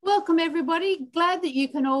welcome everybody. Glad that you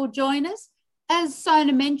can all join us. As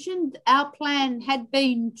Sona mentioned, our plan had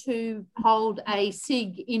been to hold a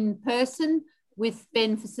SIG in person with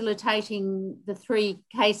Ben facilitating the 3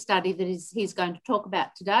 case study that he's going to talk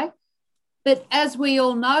about today. But as we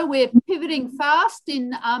all know, we're pivoting fast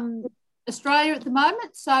in Australia at the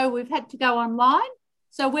moment, so we've had to go online.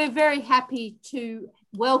 So we're very happy to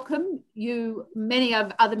welcome you, many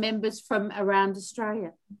of other members from around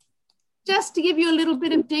Australia. Just to give you a little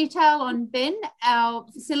bit of detail on Ben, our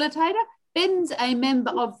facilitator, Ben's a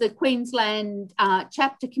member of the Queensland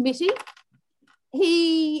Chapter Committee.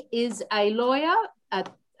 He is a lawyer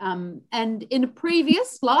and in a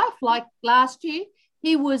previous life, like last year,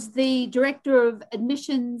 he was the Director of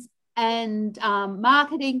Admissions and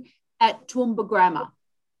Marketing at Toowoomba Grammar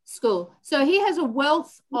School. So he has a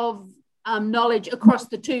wealth of knowledge across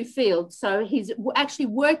the 2 fields. So he's actually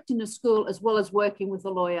worked in a school as well as working with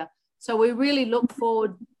a lawyer. So we really look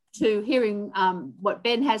forward to hearing what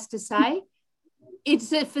Ben has to say.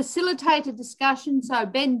 It's a facilitated discussion, so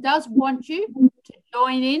Ben does want you to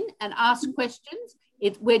join in and ask questions.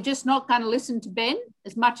 We're just not going to listen to Ben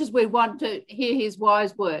as much as we want to hear his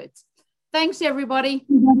wise words. Thanks, everybody.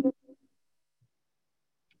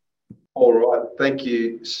 All right. Thank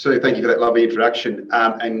you, Sue. Thank you for that lovely introduction.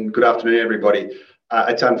 And good afternoon, everybody.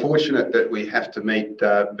 It's unfortunate that we have to meet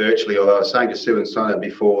virtually, although I was saying to Sue and Sona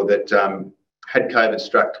before that had COVID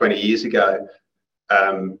struck 20 years ago,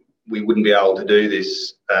 we wouldn't be able to do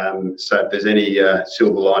this. So if there's any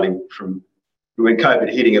silver lining from when COVID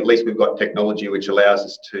hitting, at least we've got technology which allows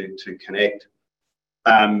us to connect.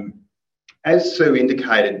 As Sue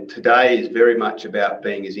indicated, today is very much about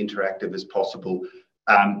being as interactive as possible.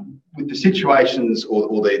 With the situations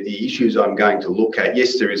or the issues I'm going to look at,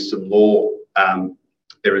 yes, there is some law.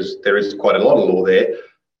 There is quite a lot of law there,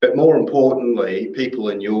 but more importantly, people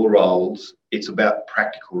in your roles, it's about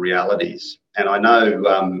practical realities. And I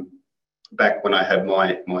know back when I had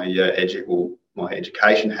my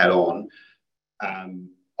education hat on,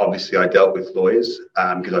 obviously I dealt with lawyers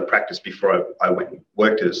because I practiced before I went and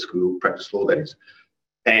worked at a school, practiced law that is.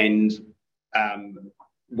 And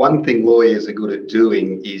one thing lawyers are good at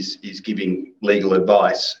doing is giving legal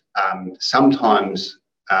advice. Sometimes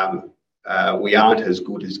we aren't as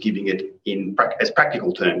good as giving it in as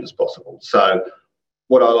practical terms as possible. So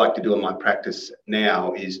what I like to do in my practice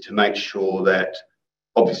now is to make sure that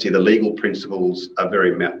obviously the legal principles are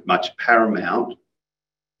very much paramount,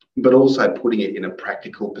 but also putting it in a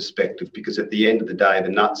practical perspective, because at the end of the day, the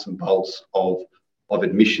nuts and bolts of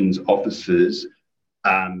admissions officers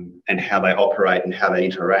and how they operate and how they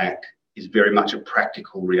interact is very much a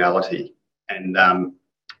practical reality. And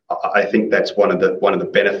I think that's one of the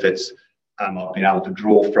benefits I've been able to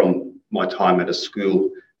draw from my time at a school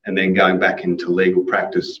and then going back into legal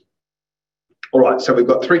practice. All right, so we've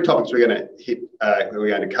got 3 topics we're going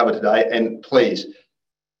to cover today, and please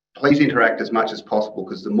interact as much as possible,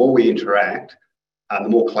 because the more we interact, the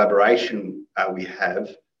more collaboration we have,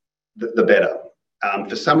 the better.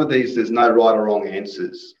 For some of these, there's no right or wrong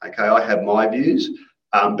answers. Okay, I have my views,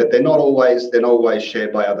 but they're not always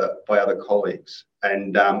shared by other colleagues,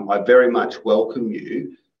 and I very much welcome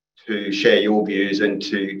you to share your views and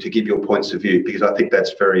to give your points of view, because I think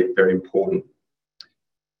that's very, very important.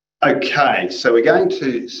 Okay, so we're going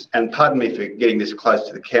to, and pardon me for getting this close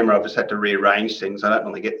to the camera, I've just had to rearrange things. I don't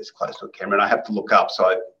want to get this close to a camera and I have to look up,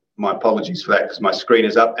 so my apologies for that because my screen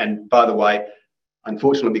is up. And by the way,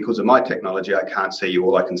 unfortunately, because of my technology, I can't see you.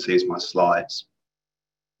 All I can see is my slides.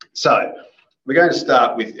 So we're going to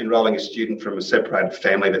start with enrolling a student from a separated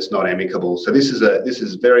family that's not amicable. So this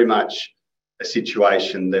is very much a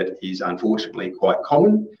situation that is unfortunately quite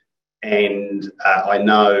common, and I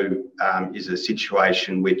know is a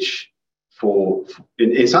situation which,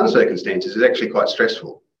 in some circumstances, is actually quite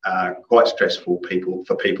stressful.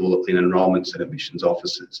 For people in enrolments and admissions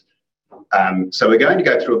officers. So we're going to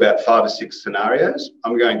go through about 5 or 6 scenarios.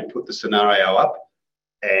 I'm going to put the scenario up,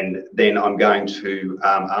 and then I'm going to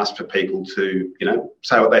ask for people to,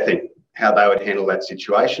 say what they think, how they would handle that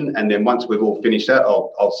situation. And then once we've all finished that,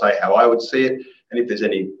 I'll say how I would see it, and if there's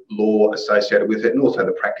any law associated with it, and also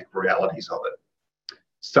the practical realities of it.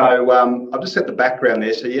 So I've just set the background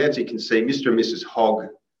there. So yeah, as you can see, Mr. and Mrs. Hogg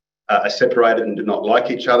are separated and do not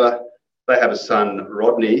like each other. They have a son,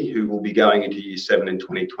 Rodney, who will be going into Year 7 in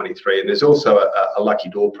 2023. And there's also a lucky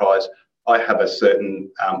door prize. I have a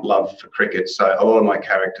certain love for cricket, so a lot of my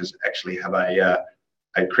characters actually have a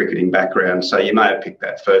cricketing background. So you may have picked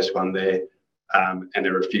that first one there, and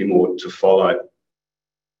there are a few more to follow.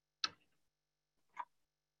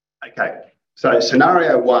 Okay, so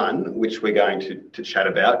scenario 1, which we're going to chat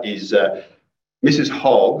about, is Mrs.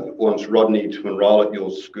 Hogg wants Rodney to enrol at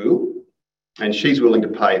your school, and she's willing to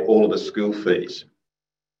pay all of the school fees.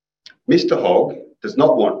 Mr. Hogg does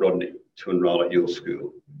not want Rodney to enrol at your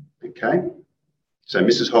school. Okay? So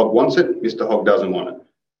Mrs. Hogg wants it, Mr. Hogg doesn't want it.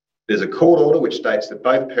 There's a court order which states that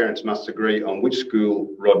both parents must agree on which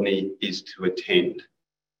school Rodney is to attend.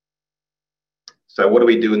 So what do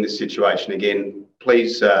we do in this situation? Again,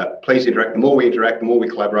 please interact. The more we interact, the more we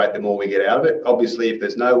collaborate, the more we get out of it. Obviously, if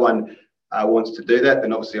there's no one wants to do that,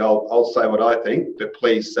 then obviously I'll say what I think. But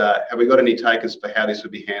please, have we got any takers for how this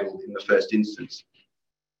would be handled in the first instance?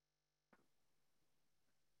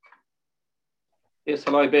 Yes,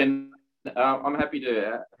 hello, Ben. I'm happy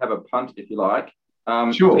to have a punt if you like.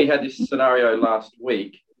 Sure. We had this scenario last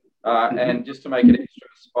week, and just to make it extra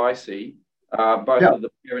spicy, both of the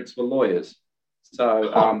parents were lawyers.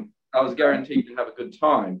 So I was guaranteed to have a good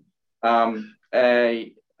time.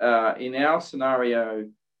 In our scenario,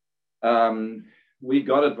 we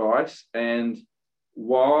got advice, and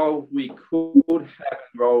while we could have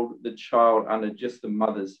enrolled the child under just the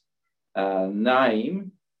mother's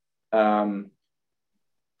name,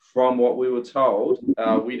 from what we were told,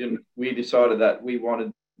 we decided that we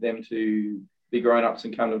wanted them to be grown-ups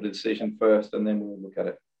and come to the decision first, and then we'll look at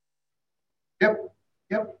it. Yep.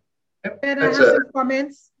 Ben, I have some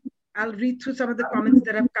comments. I'll read through some of the comments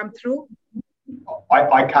that have come through.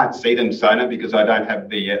 I can't see them, Sona, because I don't have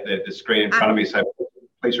the screen in front of me, so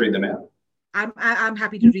please read them out. I'm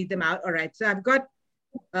happy to read them out. All right. So I've got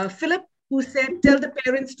Philip, who said, tell the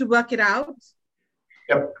parents to work it out.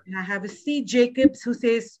 Yep. And I have a C. Jacobs, who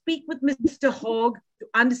says, speak with Mr. Hogg to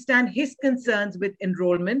understand his concerns with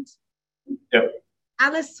enrollment. Yep.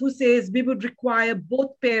 Alice, who says, we would require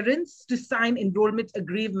both parents to sign enrollment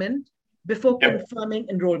agreement before confirming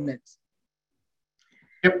enrollment.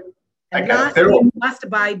 Yep. And okay. lastly, must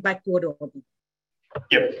abide by court order.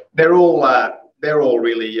 Yep. They're all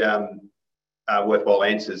really worthwhile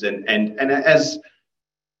answers. And as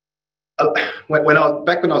when I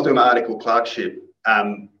was doing my article clerkship,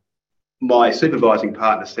 my supervising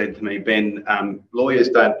partner said to me, Ben, lawyers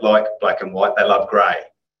don't like black and white, they love grey.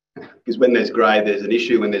 Because when there's grey, there's an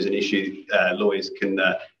issue. When there's an issue, lawyers can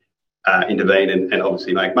intervene and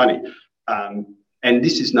obviously make money. And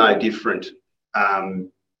this is no different.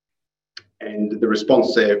 And the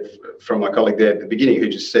response there from my colleague there at the beginning, who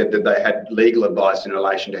just said that they had legal advice in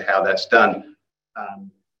relation to how that's done,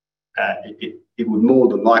 it would more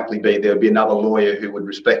than likely be there would be another lawyer who would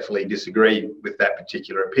respectfully disagree with that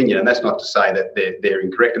particular opinion. And that's not to say that they're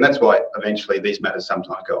incorrect. And that's why eventually these matters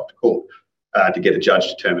sometimes go off to court to get a judge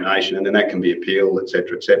determination, and then that can be appealed, et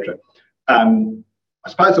cetera, et cetera. I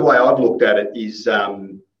suppose the way I've looked at it is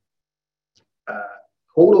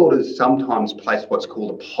court orders sometimes place what's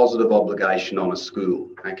called a positive obligation on a school.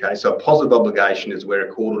 Okay, so a positive obligation is where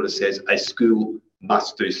a court order says a school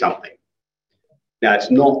must do something. Now,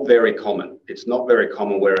 it's not very common. It's not very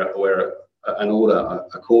common where a court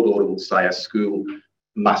order will say a school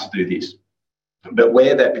must do this. But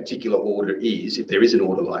where that particular order is, if there is an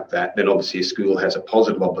order like that, then obviously a school has a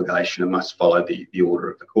positive obligation and must follow the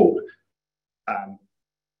order of the court.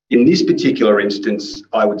 In this particular instance,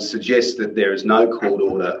 I would suggest that there is no court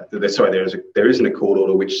order. There isn't a court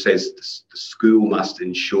order which says the school must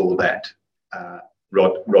ensure that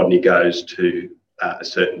Rodney goes to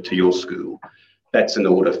your school. That's an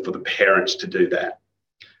order for the parents to do that.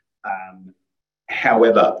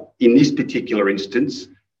 However, in this particular instance,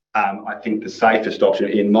 I think the safest option,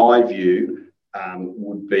 in my view,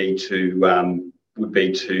 would be to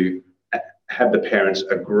have the parents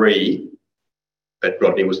agree that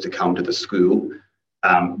Rodney was to come to the school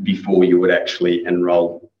before you would actually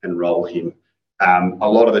enrol him. A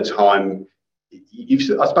lot of the time, I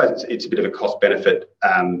suppose it's a bit of a cost-benefit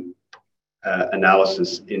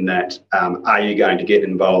analysis in that, are you going to get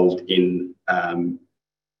involved in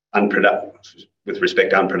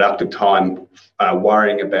unproductive time,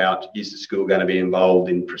 worrying about is the school going to be involved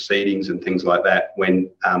in proceedings and things like that,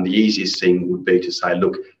 when the easiest thing would be to say,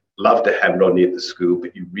 look, love to have Rodney at the school,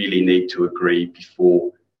 but you really need to agree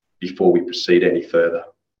before we proceed any further.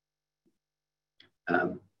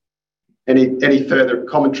 Any further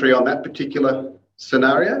commentary on that particular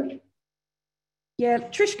scenario? Yeah,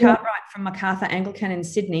 Trish Cartwright from Macarthur Anglican in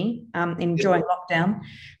Sydney, enjoying lockdown.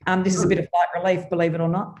 This is a bit of light relief, believe it or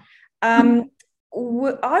not.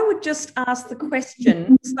 I would just ask the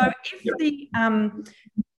question, so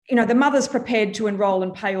if the mother's prepared to enrol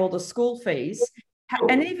and pay all the school fees,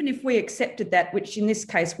 and even if we accepted that, which in this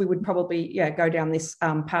case we would probably go down this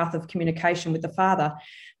path of communication with the father,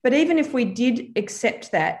 but even if we did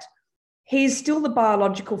accept that, he is still the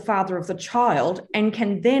biological father of the child and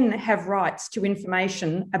can then have rights to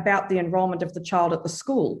information about the enrolment of the child at the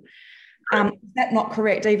school. Is that not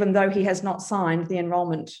correct, even though he has not signed the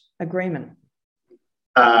enrolment agreement?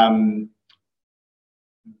 Okay.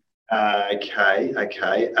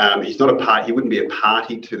 He's not a part. He wouldn't be a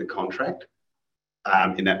party to the contract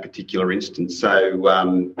in that particular instance.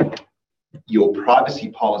 So your privacy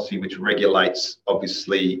policy, which regulates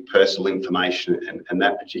obviously personal information and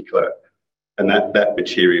that particular and that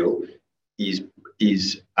material,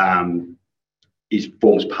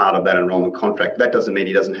 forms part of that enrolment contract. That doesn't mean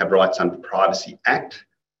he doesn't have rights under the Privacy Act.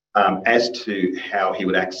 As to how he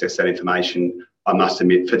would access that information, I must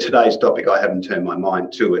admit, for today's topic, I haven't turned my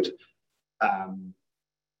mind to it.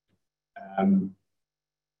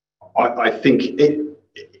 I think it.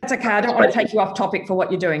 That's okay. I don't want to take you off topic for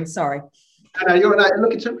what you're doing. Sorry. No,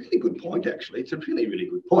 look, it's a really good point, actually. It's a really, really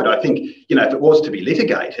good point. I think, if it was to be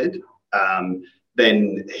litigated,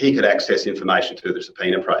 then he could access information through the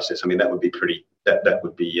subpoena process. I mean, that would be pretty. That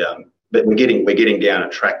would be. But we're getting down a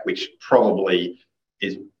track which probably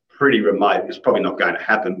is pretty remote. It's probably not going to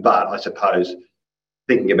happen. But I suppose,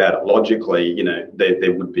 thinking about it logically,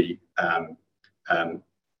 there would be.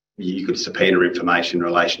 You could subpoena information in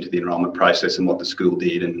relation to the enrolment process and what the school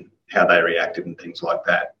did and how they reacted and things like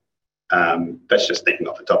that. That's just thinking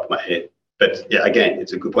off the top of my head. But yeah, again,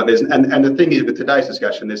 it's a good point. And the thing is, with today's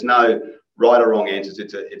discussion, there's no right or wrong answers.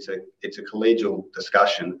 It's a collegial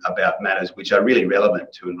discussion about matters which are really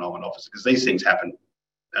relevant to enrolment officers, because these things happen.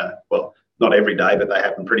 Well, not every day, but they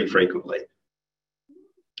happen pretty frequently.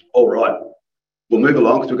 All right, we'll move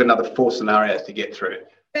along because we've got another 4 scenarios to get through.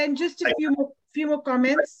 And just a few more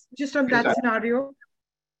comments just on that scenario.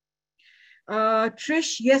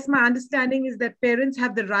 Trish, yes, my understanding is that parents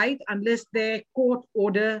have the right unless their court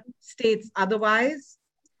order states otherwise.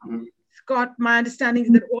 Mm-hmm. Scott, my understanding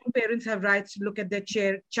is that all parents have rights to look at their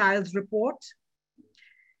child's report.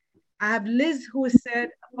 I have Liz who has said,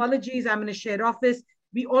 apologies, I'm in a shared office.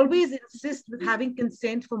 We always insist with having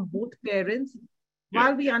consent from both parents. Yeah.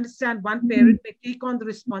 While we understand one parent may take on the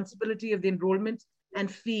responsibility of the enrollment and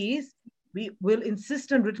fees, we will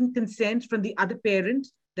insist on written consent from the other parent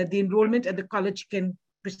that the enrollment at the college can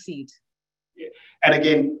proceed. Yeah. And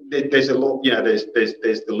again, there's a lot, there's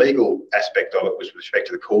the legal aspect of it with respect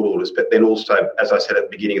to the court orders, but then also, as I said at the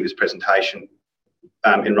beginning of this presentation,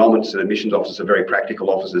 enrolments and admissions officers are very practical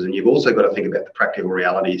officers, and you've also got to think about the practical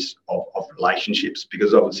realities of relationships,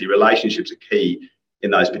 because obviously relationships are key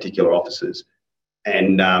in those particular offices.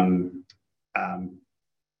 And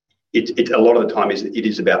it a lot of the time it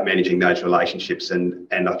is about managing those relationships, and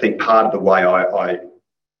I think part of the way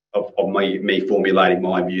of me formulating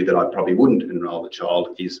my view that I probably wouldn't enrol the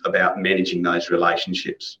child is about managing those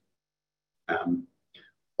relationships.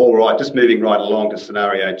 All right, just moving right along to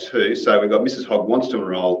scenario 2. So we've got Mrs. Hogg wants to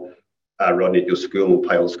enrol Rodney at your school and will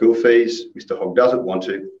pay all the school fees. Mr. Hogg doesn't want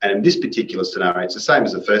to. And in this particular scenario, it's the same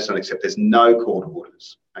as the first one, except there's no court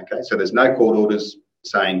orders. Okay, so there's no court orders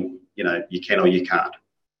saying, you can or you can't.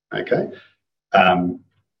 Okay.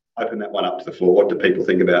 Open that one up to the floor. What do people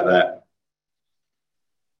think about that?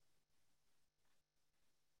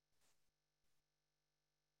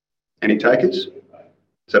 Any takers?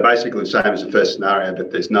 So basically the same as the first scenario,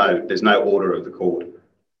 but there's no order of the court.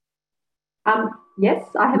 Yes,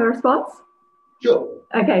 I have a response. Sure.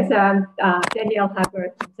 Okay, so Danielle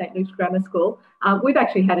Harper from St. Luke's Grammar School. We've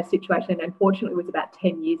actually had a situation, unfortunately, it was about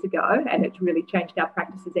 10 years ago, and it's really changed our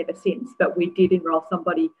practices ever since, but we did enrol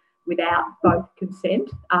somebody without both consent,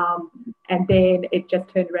 and then it just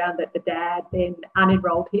turned around that the dad then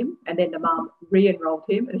unenrolled him, and then the mum re-enrolled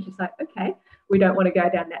him, and it's just like, okay, we don't want to go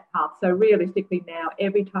down that path. So realistically now,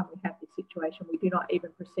 every time we have this situation, we do not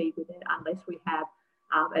even proceed with it unless we have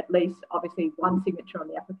at least obviously one signature on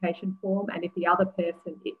the application form, and if the other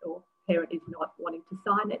person or parent is not wanting to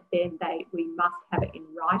sign it, then we must have it in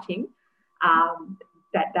writing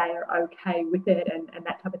that they are okay with it and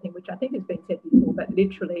that type of thing, which I think has been said before, but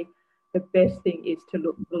literally the best thing is to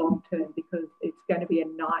look long term, because it's going to be a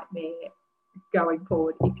nightmare going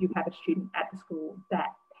forward if you have a student at the school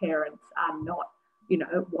that parents are not,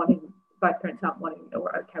 both parents aren't wanting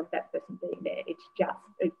or okay with that person being there.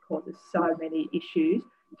 It causes so many issues,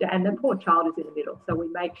 and the poor child is in the middle. So we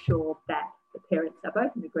make sure that the parents are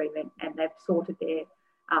both in agreement and they've sorted their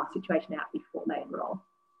situation out before they enrol.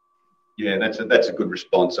 Yeah, that's a good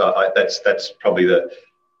response. That's probably the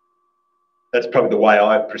way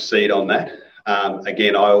I proceed on that.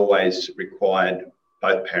 Again, I always required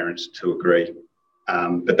both parents to agree,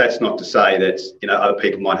 but that's not to say that other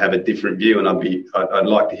people might have a different view, and I'd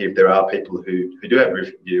like to hear if there are people who do have a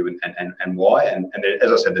different view and why. And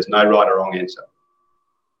as I said, there's no right or wrong answer.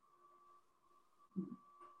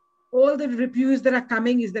 all the reviews that are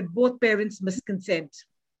coming is that both parents must consent.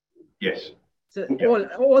 Yes. So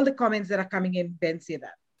all the comments that are coming in, Ben, say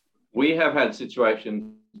that. We have had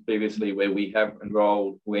situations previously where we have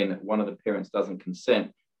enrolled when one of the parents doesn't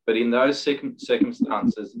consent. But in those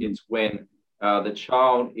circumstances, it's when the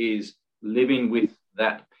child is living with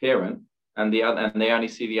that parent and they only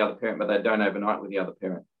see the other parent, but they don't overnight with the other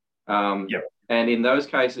parent. And in those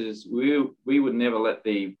cases, we would never let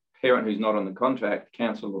the parent who's not on the contract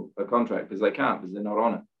cancel a contract because they can't, because they're not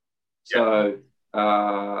on it. So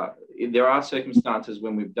there are circumstances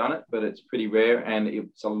when we've done it, but it's pretty rare, and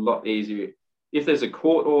it's a lot easier. If there's a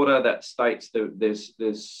court order that states that there's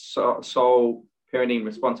sole parenting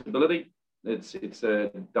responsibility, it's a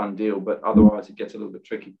done deal, but otherwise it gets a little bit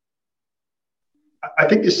tricky. I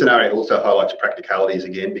think this scenario also highlights practicalities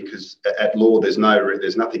again, because at law there's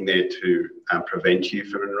nothing there to prevent you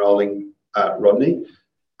from enrolling Rodney,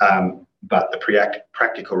 but the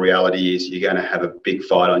practical reality is you're going to have a big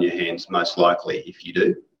fight on your hands most likely if you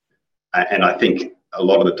do, and I think a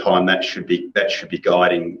lot of the time that should be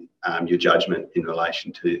guiding your judgment in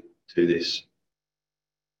relation to this.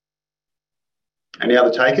 Any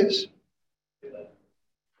other takers?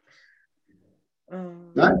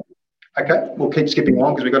 No? Okay, we'll keep skipping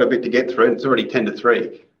along because we've got a bit to get through. It's already 10 to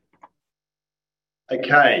 3.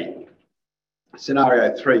 Okay,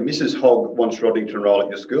 scenario 3. Mrs. Hogg wants Rodney to enrol at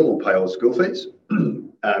your school or pay all the school fees.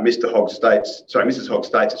 Mrs. Hogg states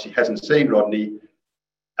that she hasn't seen Rodney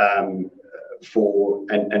and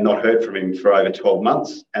not heard from him for over 12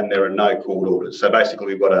 months, and there are no court orders. So basically,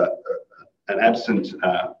 we've got an absent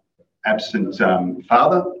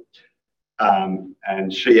father,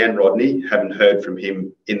 and she and Rodney haven't heard from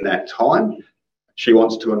him in that time. She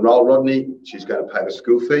wants to enrol Rodney. She's going to pay the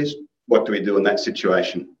school fees. What do we do in that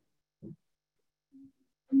situation?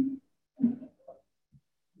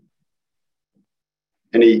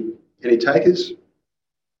 Any takers?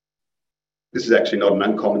 This is actually not an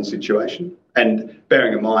uncommon situation. And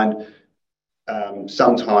bearing in mind,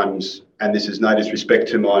 sometimes, and this is no disrespect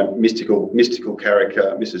to my mystical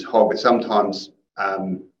character, Mrs. Hogg, but sometimes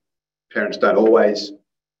parents don't always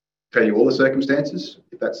tell you all the circumstances,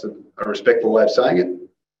 if that's a respectful way of saying it.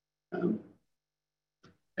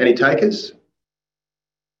 Any takers?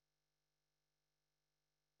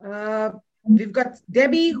 We've got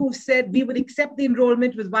Debbie, who said we would accept the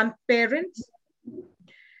enrollment with one parent.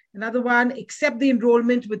 Another one, accept the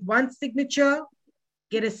enrollment with one signature,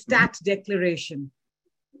 get a stat declaration.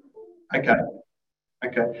 Okay.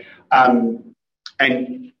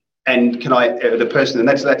 And can I, the person, and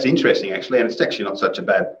that's interesting actually, and it's actually not such a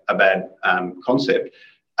bad concept.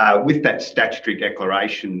 With that statutory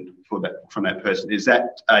declaration from that person, is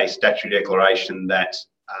that a statutory declaration that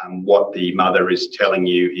what the mother is telling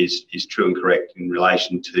you is true and correct in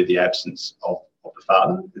relation to the absence of the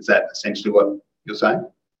father? Is that essentially what you're saying?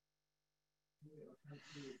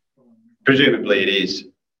 Presumably it is.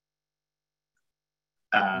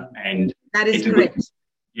 And that is correct.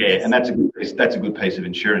 And that's a good piece of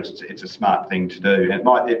insurance. It's a smart thing to do.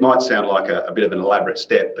 It might sound like a bit of an elaborate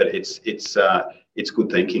step, but it's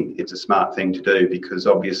good thinking. It's a smart thing to do because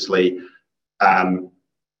obviously,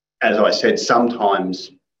 as I said,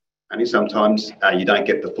 sometimes you don't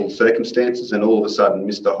get the full circumstances, and all of a sudden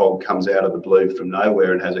Mr. Hogg comes out of the blue from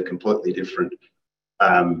nowhere and has a completely different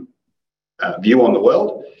view on the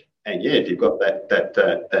world. And if you've got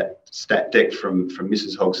that stat deck from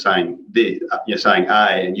Mrs. Hogg saying you're saying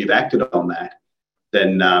A and you've acted on that,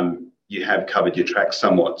 then you have covered your tracks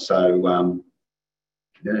somewhat. So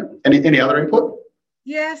any other input?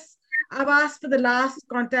 Yes, I've asked for the last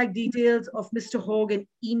contact details of Mr. Hogg and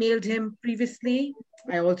emailed him previously.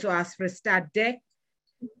 I also asked for a stat deck.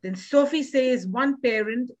 Then Sophie says one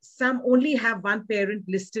parent. Some only have one parent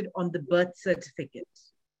listed on the birth certificate.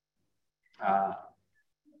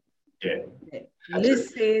 Liz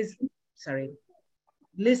says,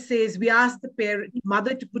 we asked the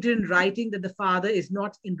mother to put in writing that the father is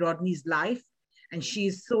not in Rodney's life and she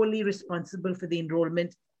is solely responsible for the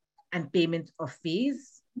enrollment and payment of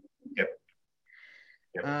fees.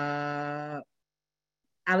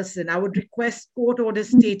 Alison, I would request court order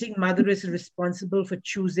stating mother is responsible for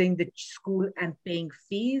choosing the school and paying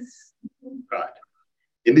fees. Right.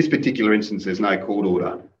 In this particular instance, there's no court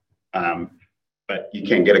order. But you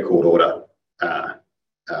can get a court order.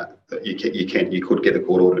 You could get a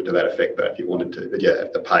court order to that effect, but if you wanted to, you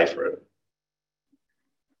have to pay for it.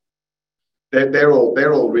 They're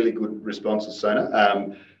all really good responses,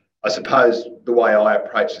 Sona. I suppose the way I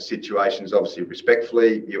approach the situation is obviously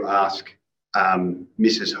respectfully. You ask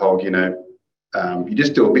Mrs. Hogg, you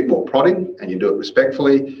just do a bit more prodding and you do it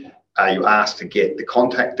respectfully. You ask to get the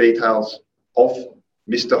contact details of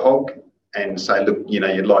Mr. Hogg and say, look,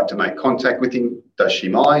 you'd like to make contact with him. Does she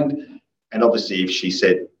mind? And obviously, if she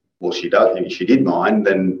said, well, she does, if she did mind,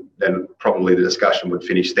 then probably the discussion would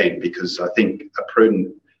finish then, because I think a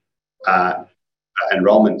prudent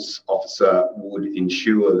enrolments officer would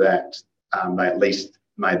ensure that they at least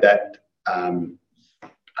made that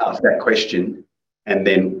ask that question, and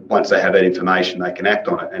then once they have that information, they can act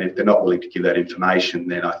on it. And if they're not willing to give that information,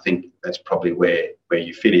 then I think that's probably where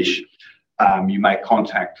you finish. You make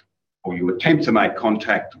contact, or you attempt to make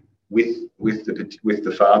contact with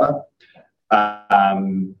the father.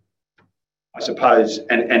 I suppose,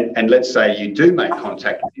 and let's say you do make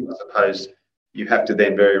contact with him, I suppose you have to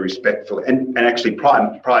then very respectful, and actually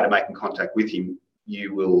prior to making contact with him,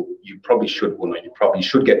 you probably should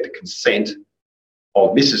get the consent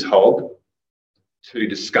of Mrs. Hogg to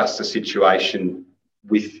discuss the situation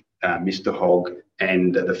with Mr. Hogg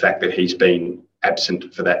and the fact that he's been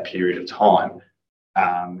absent for that period of time,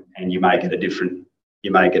 and you may get a different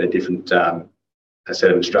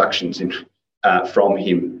set of instructions from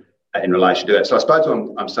him in relation to that. So I suppose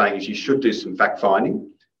what I'm saying is you should do some fact finding.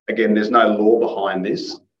 Again, there's no law behind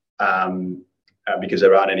this because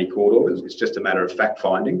there aren't any court orders. It's just a matter of fact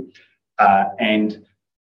finding. And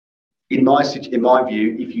in my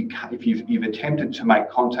view, if you've attempted to make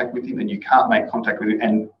contact with him and you can't make contact with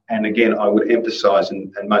him, and again, I would emphasise,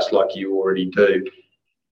 and most likely you already do,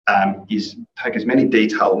 is take as many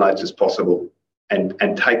detailed notes as possible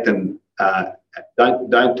and take them.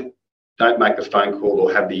 Don't make the phone call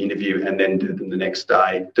or have the interview and then do them the next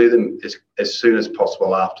day. Do them as soon as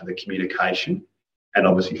possible after the communication, and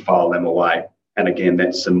obviously file them away. And again,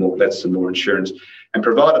 that's some more insurance. And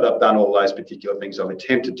provided I've done all those particular things, I've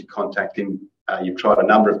attempted to contact him. You've tried a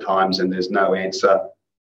number of times and there's no answer.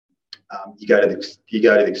 You go to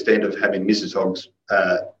the extent of having Mrs. Hogg's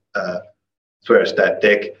Swearestat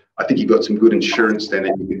deck. I think you've got some good insurance then,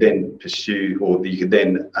 and you could then pursue, or you could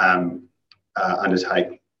then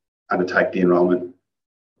undertake the enrolment.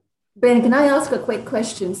 Ben, can I ask a quick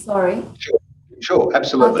question? Sorry. Sure,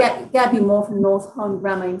 absolutely. Gabby Moore from North Home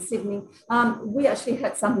Grammar in Sydney. We actually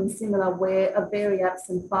had something similar where a very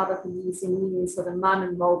absent father for years and years, so the mum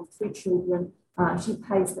enrolled 3 children, she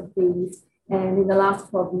pays the fees, and in the last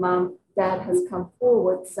 12 months, Dad has come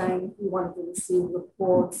forward saying he wanted to receive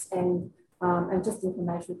reports and just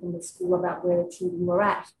information from the school about where the children were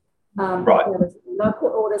at. Right. There's no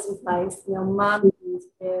court orders in place. Mum is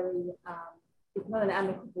very, it's not an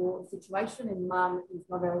amicable situation, and Mum is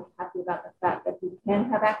not very happy about the fact that he can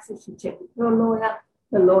have access. She checked with her lawyer.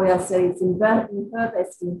 The lawyer said it's in her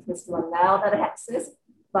best interest to allow that access,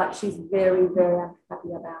 but she's very, very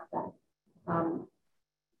unhappy about that. Can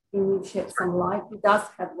you shed some light? He does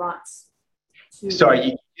have rights to...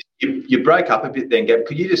 Sorry, you broke up a bit then, Gab.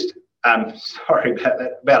 Could you just... sorry about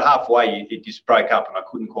that. About halfway, it just broke up and I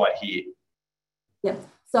couldn't quite hear. Yeah.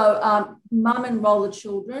 So Mum enrolled the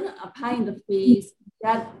children, are paying the fees.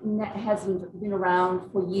 Dad hasn't been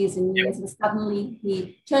around for years and years, and suddenly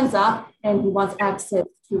he turns up and he wants access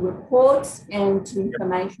to reports and to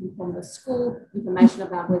information from the school, information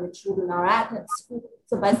about where the children are at school.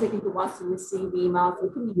 So basically, he wants to receive emails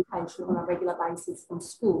and communication on a regular basis from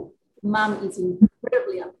school. Mum is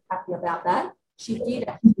incredibly unhappy about that. She did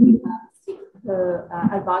actually seek her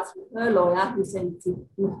advice with her lawyer, who said it's in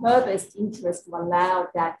her best interest to allow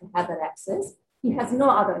Dad to have that access. He has no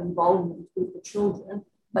other involvement with the children,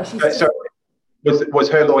 but she's... Was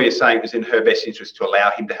her lawyer saying it was in her best interest to allow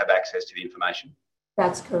him to have access to the information?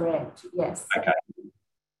 That's correct, yes.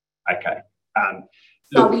 Okay.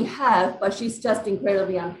 So we have, but she's just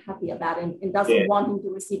incredibly unhappy about it and doesn't want him to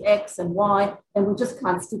receive X and Y, and we just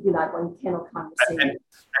can't stipulate what he can or can't receive.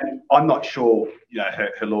 And I'm not sure,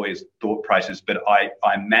 her lawyer's thought process, but I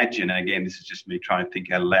imagine, and again, this is just me trying to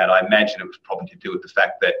think out loud, I imagine it was probably to do with the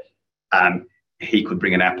fact that he could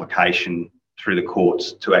bring an application through the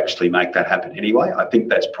courts to actually make that happen anyway. I think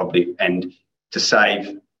that's probably, and to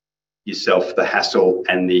save yourself the hassle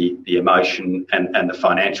and the emotion and the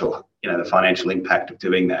financial, the financial impact of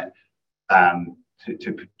doing that,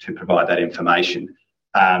 to provide that information.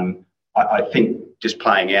 I think just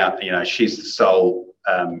playing out, she's the sole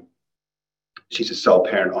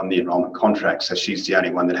parent on the enrolment contract, so she's the only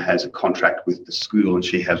one that has a contract with the school, and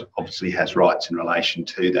she obviously has rights in relation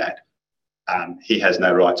to that. He has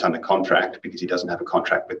no rights under contract because he doesn't have a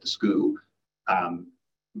contract with the school.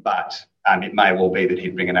 But it may well be that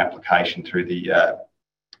he'd bring an application through the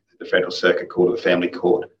Federal Circuit Court or the Family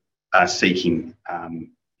Court seeking,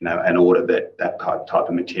 an order that type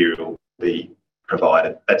of material be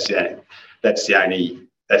provided. That's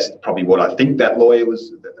probably what I think that lawyer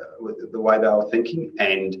was, the way they were thinking.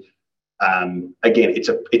 And again,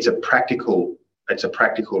 it's a practical it's a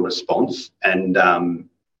practical response, and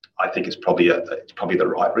I think it's probably the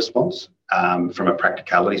right response from a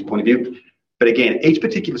practicalities point of view. But again, each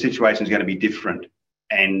particular situation is going to be different,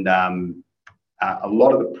 and a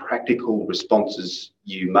lot of the practical responses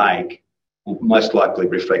you make will most likely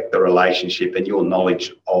reflect the relationship and your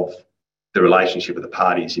knowledge of the relationship of the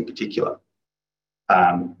parties in particular.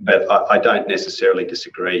 But I don't necessarily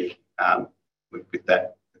disagree with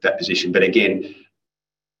that position. But again,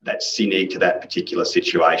 that's unique to that particular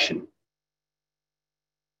situation.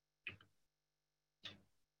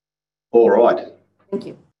 All right. Thank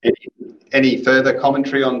you. Any further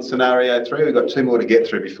commentary on scenario 3? We've got 2 more to get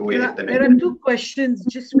through before we hit the next. There are 2 questions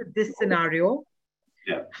just with this scenario.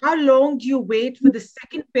 Yeah. How long do you wait for the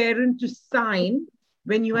second parent to sign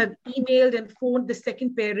when you have emailed and phoned the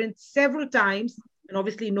second parent several times and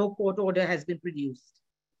obviously no court order has been produced?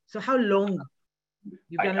 So how long?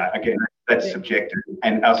 Again, that's subjective.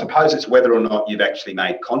 And I suppose it's whether or not you've actually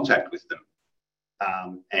made contact with them.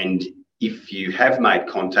 And if you have made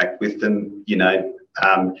contact with them, you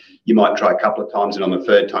might try a couple of times, and on the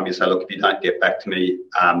 3rd time you say, look, if you don't get back to me,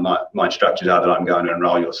 my instructions are that I'm going to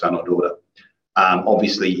enrol your son or daughter.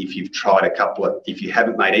 Obviously, if you've tried if you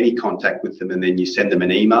haven't made any contact with them and then you send them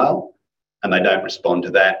an email and they don't respond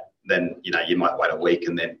to that, then, you might wait a week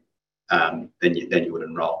and then you would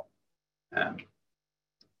enrol.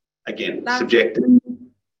 Again, subjective.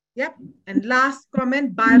 Yep. And last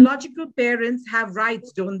comment, biological parents have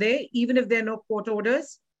rights, don't they? Even if there are no court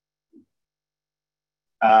orders?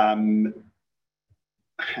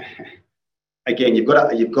 Again, you've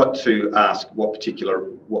got to ask what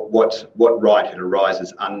right it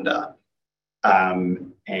arises under,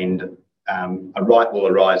 and a right will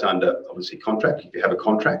arise under obviously contract if you have a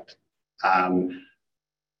contract.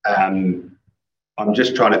 I'm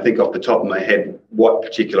just trying to think off the top of my head what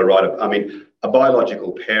particular right. A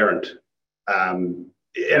biological parent, and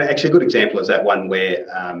actually a good example is that one where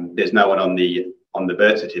there's no one on the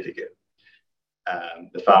birth certificate.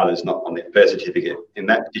 The father's not on the birth certificate. In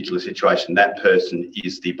that particular situation, that person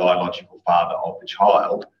is the biological father of the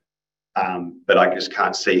child. But I just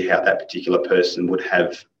can't see how that particular person would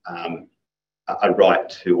have a right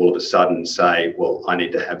to all of a sudden say, well, I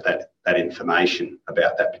need to have that information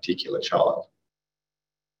about that particular child.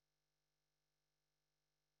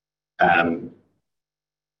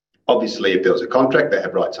 Obviously, if there was a contract, they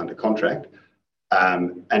have rights under contract.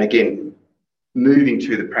 And again, moving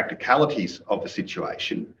to the practicalities of the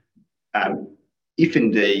situation, if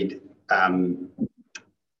indeed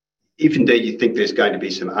you think there's going to be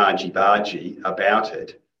some argy-bargy about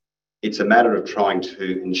it, it's a matter of trying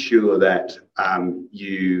to ensure that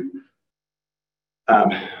you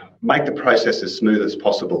make the process as smooth as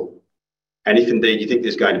possible. And if indeed you think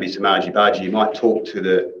there's going to be some argy-bargy, you might talk to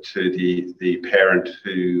the parent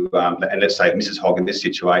who, and let's say Mrs. Hogg in this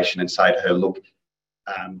situation, and say to her, look,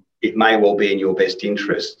 it may well be in your best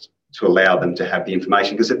interest to allow them to have the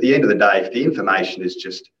information, because at the end of the day, if the information is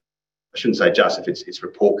just, I shouldn't say just, if it's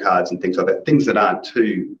report cards and things like that, things that aren't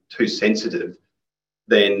too sensitive,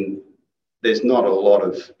 then there's not a lot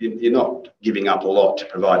of, you're not giving up a lot to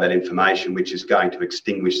provide that information, which is going to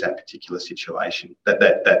extinguish that particular situation,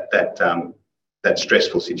 that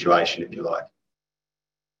stressful situation, if you like.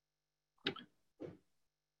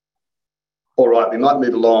 All right, we might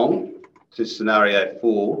move along to scenario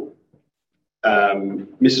 4.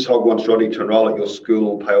 Mrs. Hogg wants Rodney to enrol at your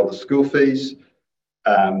school and pay all the school fees.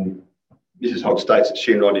 Mrs. Hogg states that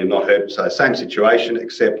she and Rodney have not heard, so same situation,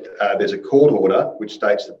 except there's a court order which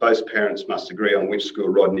states that both parents must agree on which school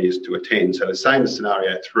Rodney is to attend. So the same as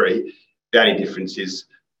scenario 3, the only difference is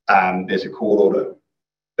there's a court order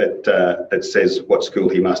that says what school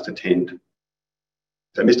he must attend.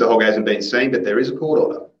 So Mr. Hogg hasn't been seen, but there is a court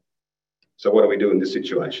order. So what do we do in this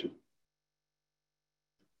situation?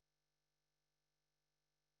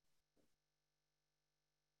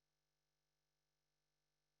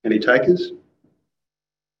 Any takers?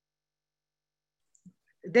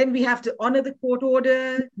 Then we have to honour the court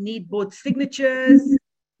order, need both signatures.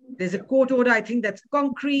 There's a court order, I think that's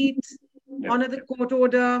concrete. Yep. Honour the court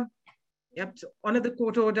order. Yep, so honour the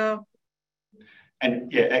court order.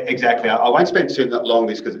 And yeah, exactly. I won't spend too long on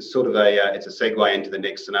this because it's sort of it's a segue into the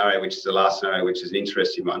next scenario, which is the last scenario, which is an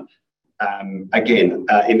interesting one. Again,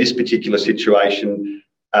 in this particular situation,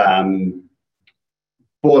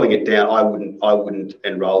 boiling it down, I wouldn't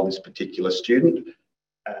enrol this particular student,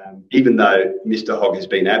 even though Mr. Hogg has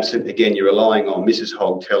been absent. Again, you're relying on Mrs.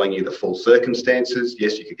 Hogg telling you the full circumstances.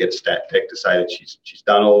 Yes, you could get a stat tech to say that she's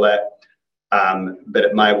done all that, but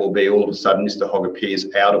it may well be all of a sudden Mr. Hogg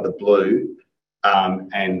appears out of the blue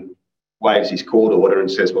and waves his court order and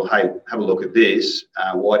says, well, hey, have a look at this.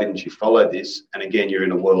 Why didn't you follow this? And again, you're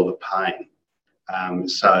in a world of pain.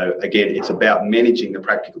 So again, it's about managing the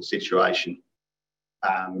practical situation.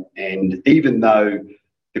 And even though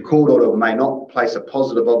the court order may not place a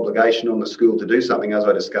positive obligation on the school to do something, as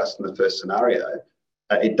I discussed in the first scenario,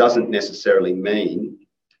 it doesn't necessarily mean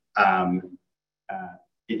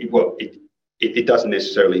it doesn't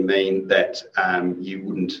necessarily mean that you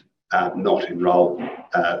wouldn't not enrol.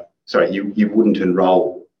 You wouldn't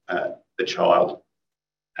enrol the child,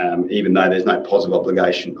 even though there's no positive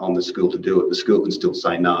obligation on the school to do it. The school can still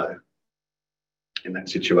say no in that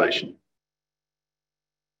situation.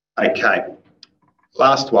 Okay,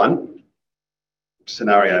 last one,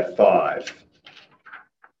 scenario 5.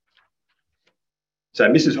 So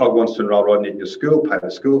Mrs. Hogg wants to enrol Rodney at your school, pay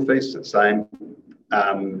the school fees, it's the same.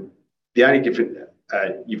 The only difference,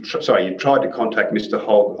 you've tried to contact Mr.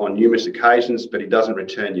 Hogg on numerous occasions, but he doesn't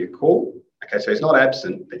return your call. Okay, so he's not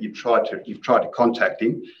absent, but you've tried to contact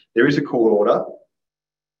him. There is a court order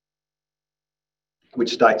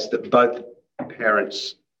which states that both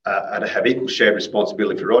parents are to have equal shared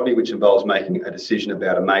responsibility for Rodney, which involves making a decision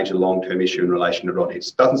about a major long-term issue in relation to Rodney.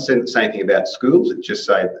 It doesn't say anything about schools. It just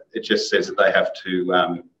says that they have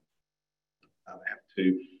to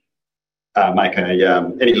make any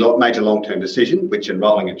major long-term decision, which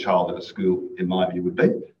enrolling a child at a school, in my view, would be.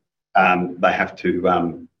 They have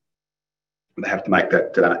to make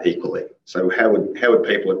that equally. So how would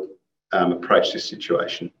people approach this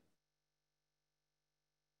situation?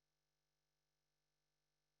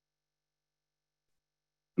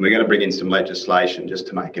 And we're going to bring in some legislation just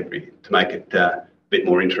to make it a bit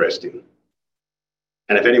more interesting.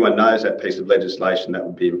 And if anyone knows that piece of legislation, that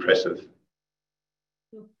would be impressive.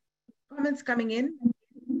 Comments coming in?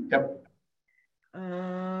 Yep.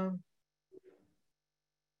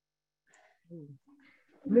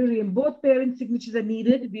 Miriam, both parents' signatures are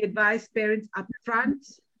needed. We advise parents up front.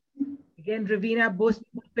 Again, Ravina, both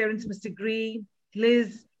parents must agree.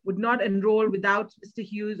 Liz would not enroll without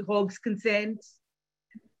Mr. Hogg's consent.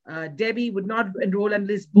 Debbie would not enroll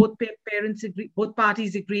unless both parents agree, both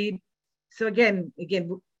parties agreed. So again,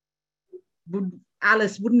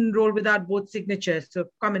 Alice wouldn't enroll without both signatures. So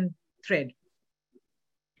common thread.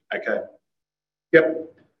 Okay.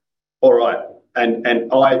 Yep. All right.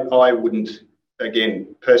 And I wouldn't,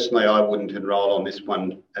 again, personally, I wouldn't enrol on this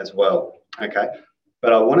one as well. Okay.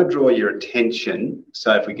 But I want to draw your attention,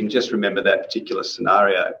 so if we can just remember that particular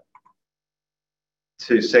scenario,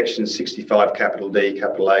 to section 65, capital D,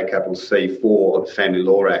 capital A, capital C4 of the Family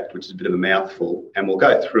Law Act, which is a bit of a mouthful, and we'll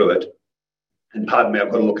go through it. And pardon me, I've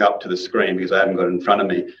got to look up to the screen because I haven't got it in front of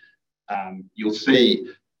me. You'll see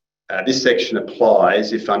this section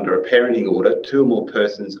applies if under a parenting order, 2 or more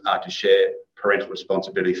persons are to share parental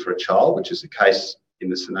responsibility for a child, which is the case in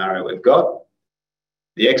the scenario we've got.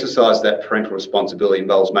 The exercise of that parental responsibility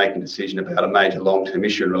involves making a decision about a major long-term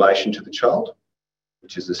issue in relation to the child,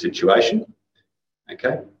 which is the situation.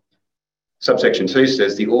 Okay. Subsection 2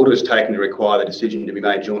 says the order is taken to require the decision to be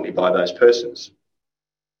made jointly by those persons.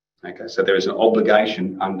 Okay, so there is an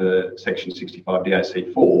obligation under section 65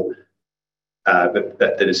 DAC4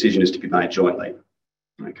 that the decision is to be made jointly.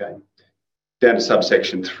 Okay. Down to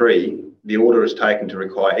subsection 3, the order is taken to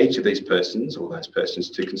require each of these persons or those persons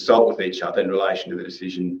to consult with each other in relation to the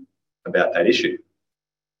decision about that issue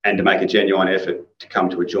and to make a genuine effort to come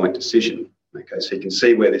to a joint decision. Okay, so you can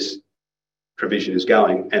see where this provision is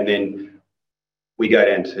going, and then we go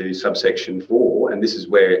down to subsection 4, and this is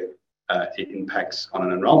where it impacts on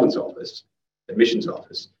an enrolments office, admissions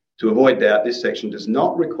office. To avoid doubt, this section does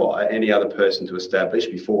not require any other person to establish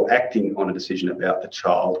before acting on a decision about the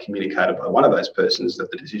child communicated by one of those persons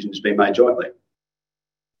that the decision has been made jointly.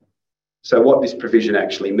 So what this provision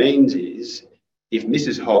actually means is if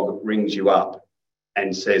Mrs. Hogg rings you up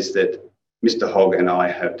and says that Mr. Hogg and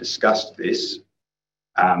I have discussed this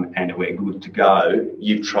and we're good to go,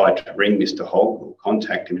 you've tried to ring Mr. Hogg or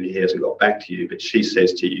contact him and he hasn't got back to you, but she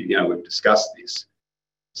says to you, you know, we've discussed this.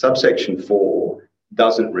 Subsection 4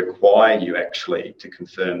 doesn't require you actually to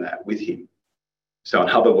confirm that with him. So in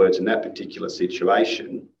other words, in that particular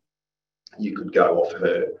situation, you could go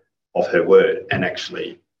off her word and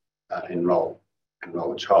actually enrol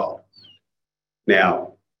a child.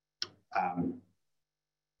 Now,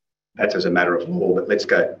 that's as a matter of law, but let's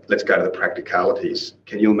go to the practicalities.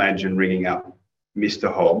 Can you imagine ringing up Mr.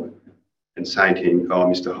 Hogg and saying to him, oh,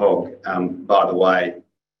 Mr. Hogg, by the way,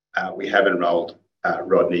 we have enrolled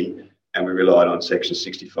Rodney and we relied on section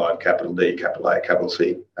 65, capital D, capital A, capital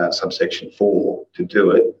C, subsection 4 to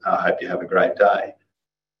do it. I hope you have a great day.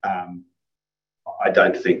 I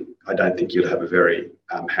don't think you'd have a very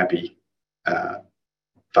happy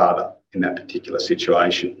father that particular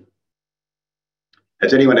situation.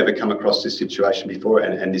 Has anyone ever come across this situation before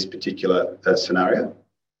and this particular scenario?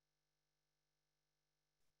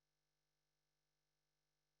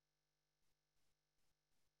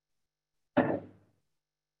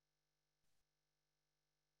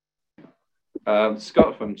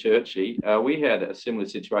 Scott from Churchie. We had a similar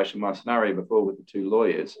situation, my scenario before with the two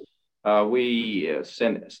lawyers. We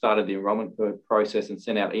started the enrolment process and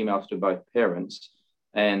sent out emails to both parents.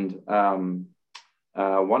 And one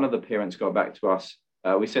of the parents got back to us.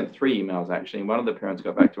 We sent 3 emails actually. And one of the parents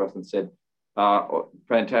got back to us and said,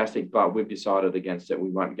 fantastic, but we've decided against it. We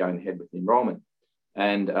won't go ahead with the enrolment.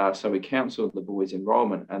 And so we cancelled the boys'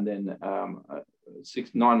 enrolment. And then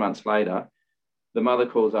 9 months later, the mother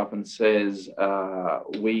calls up and says,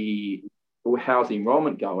 how's the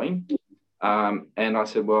enrolment going? And I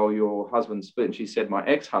said, well, your husband split. And she said, my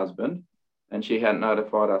ex-husband. And she hadn't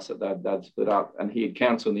notified us that they'd split up. And he had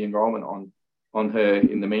cancelled the enrolment on her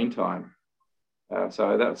in the meantime.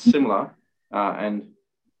 So that's similar and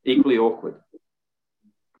equally awkward.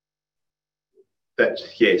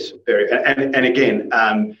 Yes, very. And again,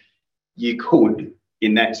 you could,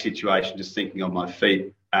 in that situation, just thinking on my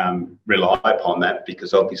feet, rely upon that,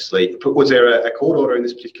 because obviously, was there a court order in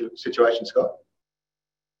this particular situation, Scott?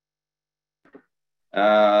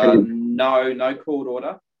 No court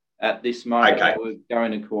order at this moment. Okay. We were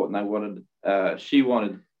going to court, and she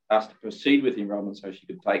wanted us to proceed with enrolment so she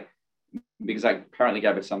could take, because they apparently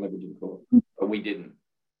gave us some leverage in court, but we didn't.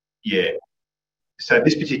 Yeah. So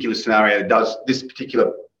this particular scenario this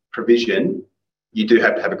particular provision, you do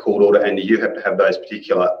have to have a court order, and you have to have those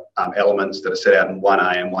particular elements that are set out in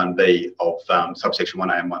 1A and 1B of subsection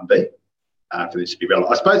 1A and 1B for this to be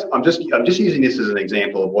relevant. I suppose I'm just using this as an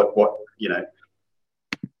example of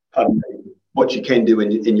what you can do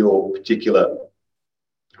in your particular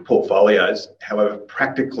portfolios. However,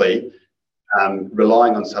 practically,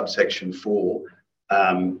 relying on subsection 4,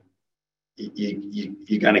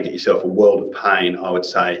 you're going to get yourself a world of pain, I would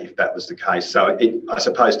say, if that was the case. So I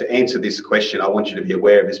suppose to answer this question, I want you to be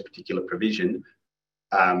aware of this particular provision.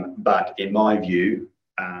 But in my view,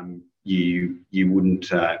 you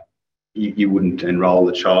wouldn't enrol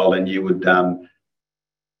the child, and you would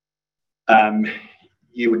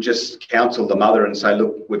just counsel the mother and say,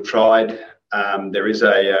 look, we've tried. There is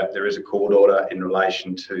a court order in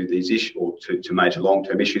relation to these issues, or to major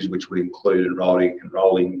long-term issues, which would include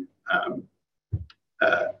enrolling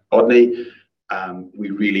Odney. We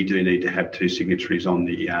really do need to have 2 signatories on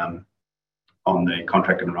the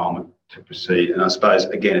contract enrolment to proceed. And I suppose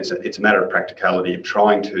again, it's a matter of practicality of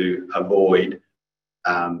trying to avoid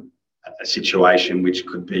a situation which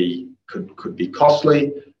could be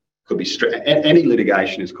costly, could be any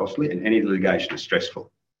litigation is costly, and any litigation is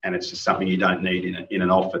stressful. And it's just something you don't need in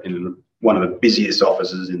one of the busiest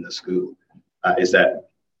offices in the school. Is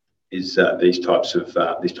these types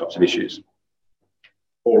of issues.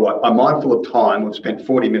 All right, I'm mindful of time. We've spent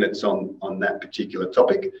 40 minutes on that particular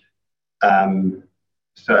topic.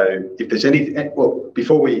 So if there's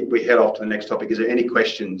before we head off to the next topic, is there any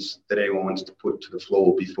questions that anyone wants to put to the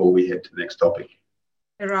floor before we head to the next topic?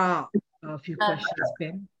 There are a few questions,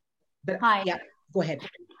 Ben. But, hi. Yeah, go ahead.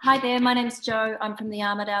 Hi there, my name's Jo. I'm from the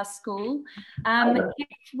Armidale School.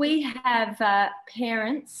 If we have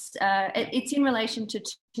parents, it's in relation to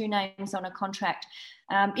 2 names on a contract.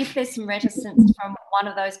 If there's some reticence from one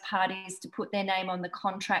of those parties to put their name on the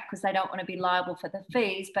contract because they don't want to be liable for the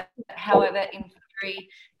fees, but however, in theory,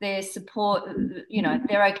 their support,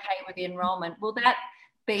 they're okay with the enrolment, will that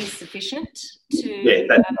be sufficient to... Yeah,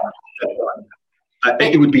 that's right.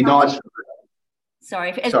 It would be nice...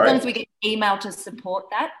 Sorry, as long as we get email to support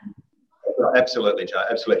that. Absolutely, Jo,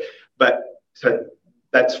 absolutely. But so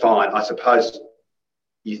that's fine. I suppose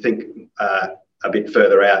you think a bit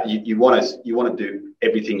further out. You want to do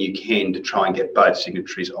everything you can to try and get both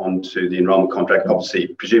signatories onto the enrolment contract. Obviously,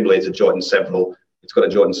 presumably it's a joint and several. It's got a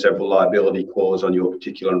joint and several liability clause on your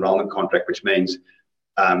particular enrolment contract, which means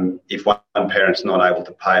if one parent's not able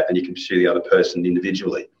to pay it, then you can pursue the other person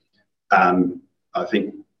individually. I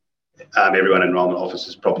think everyone in enrolment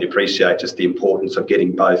offices probably appreciate just the importance of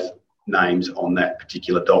getting both names on that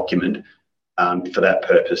particular document for that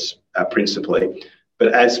purpose, principally.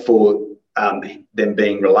 But as for them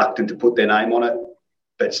being reluctant to put their name on it,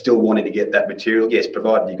 but still wanting to get that material, yes,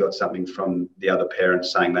 provided you got something from the other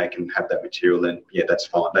parents saying they can have that material, then yeah, that's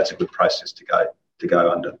fine. That's a good process to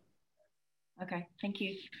go under. Okay, thank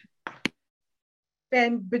you.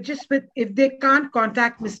 Ben, but if they can't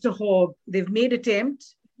contact Mr. Hogg, they've made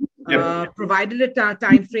attempt. Provided a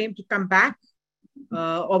time frame to come back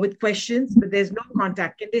or with questions, but there's no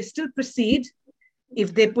contact. Can they still proceed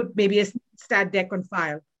if they put maybe a stat deck on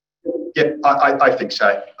file? Yeah, I think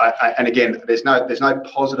so. And again, there's no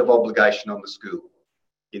positive obligation on the school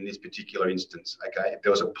in this particular instance. Okay, if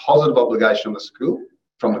there was a positive obligation on the school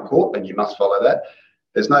from the court, then you must follow that.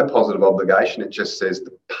 There's no positive obligation. It just says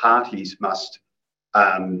the parties must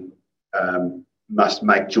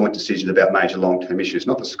make joint decisions about major long-term issues,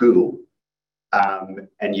 not the school.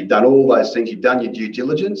 And you've done all those things. You've done your due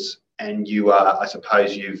diligence, and you are, I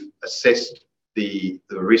suppose, you've assessed the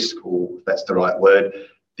risk, or if that's the right word,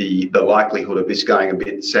 the likelihood of this going a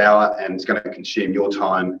bit sour and it's going to consume your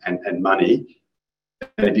time and money.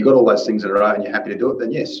 And if you've got all those things in a row and you're happy to do it,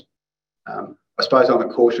 then yes. I suppose I'm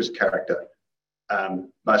a cautious character.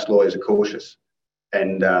 Most lawyers are cautious,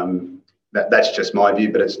 and that's just my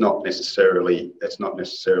view. But it's not necessarily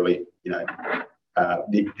you know,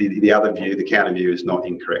 the other view, the counter view, is not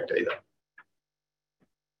incorrect either.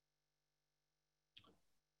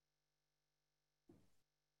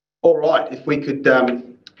 All right, if we could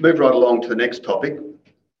move right along to the next topic,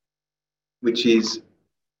 which is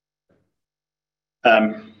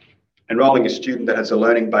enrolling a student that has a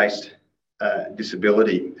learning-based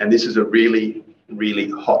disability. And this is a really, really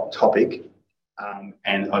hot topic.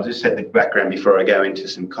 And I'll just set the background before I go into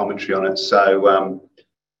some commentary on it. So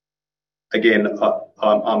again,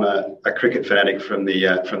 I'm a cricket fanatic from the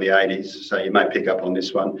 80s, so you may pick up on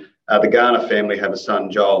this one. The Garner family have a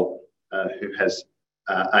son, Joel, who has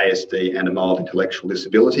ASD and a mild intellectual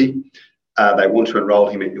disability. They want to enrol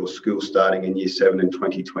him at your school starting in Year 7 in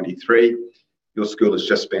 2023. Your school has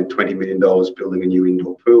just spent $20 million building a new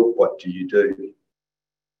indoor pool. What do you do?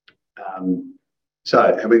 So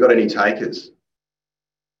have we got any takers?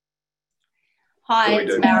 Hi,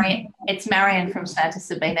 it's Marion from Santa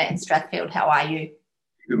Sabina in Strathfield. How are you?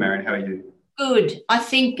 Good, Marion. How are you? Good. I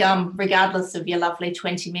think regardless of your lovely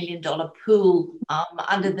 $20 million pool,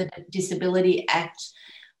 under the Disability Act,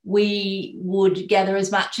 we would gather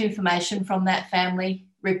as much information from that family,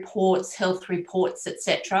 reports, health reports,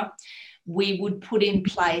 etc. We would put in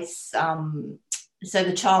place, so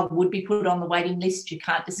the child would be put on the waiting list. You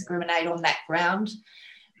can't discriminate on that ground.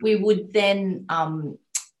 We would then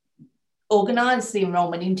organise the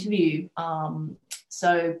enrolment interview,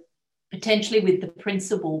 so potentially with the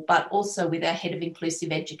principal, but also with our head of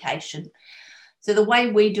inclusive education. So the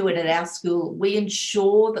way we do it at our school, we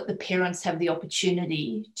ensure that the parents have the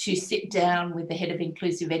opportunity to sit down with the head of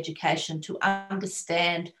inclusive education to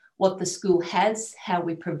understand what the school has, how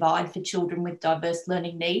we provide for children with diverse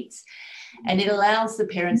learning needs. And it allows the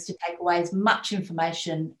parents to take away as much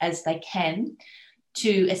information as they can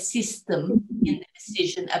to assist them in the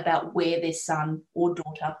decision about where their son or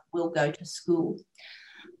daughter will go to school.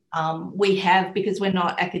 We have, because we're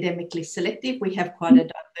not academically selective, we have quite a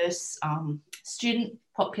diverse student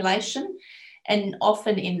population, and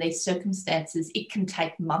often in these circumstances it can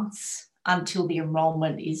take months until the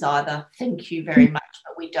enrolment is either thank you very much,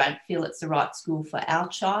 but we don't feel it's the right school for our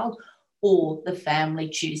child, or the family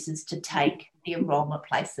chooses to take the enrolment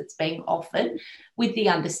place that's being offered with the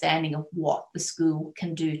understanding of what the school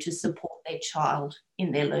can do to support their child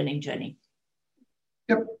in their learning journey.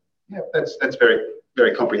 Yep, that's very,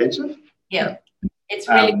 very comprehensive. Yeah, it's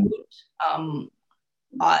really good.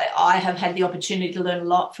 I have had the opportunity to learn a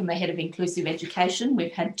lot from the head of inclusive education.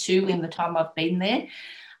 We've had 2 in the time I've been there.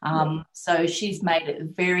 So she's made it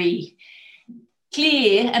very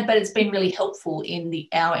clear, but it's been really helpful in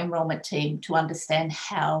our enrolment team to understand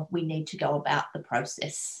how we need to go about the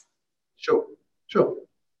process. Sure.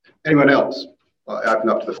 Anyone else? I'll open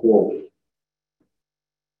up to the floor. I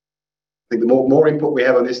think the more input we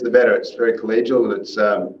have on this, the better. It's very collegial and it's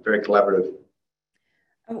very collaborative.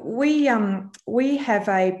 We have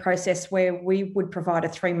a process where we would provide a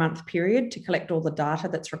 3-month period to collect all the data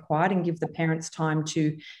that's required and give the parents time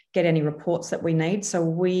to get any reports that we need. So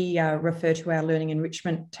we refer to our learning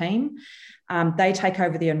enrichment team. They take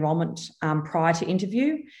over the enrolment prior to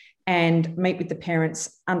interview and meet with the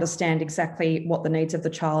parents, understand exactly what the needs of the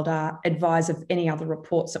child are, advise of any other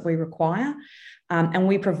reports that we require, and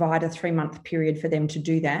we provide a 3-month period for them to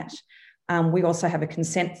do that. We also have a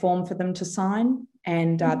consent form for them to sign,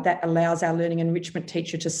 and that allows our learning enrichment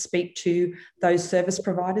teacher to speak to those service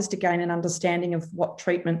providers to gain an understanding of what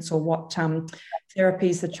treatments or what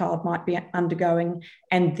therapies the child might be undergoing,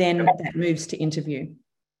 and then that moves to interview.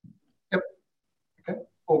 Yep. Okay,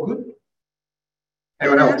 all good.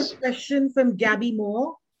 Anyone else? I have a question from Gabby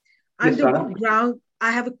Moore. Yes,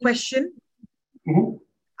 I have a question. Mm-hmm.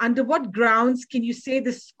 Under what grounds can you say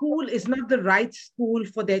the school is not the right school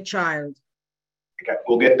for their child? Okay,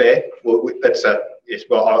 we'll get there. Yes.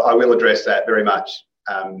 Well, I will address that very much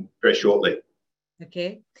very shortly.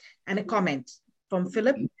 Okay, and a comment from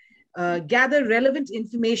Philip. gather relevant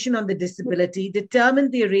information on the disability, determine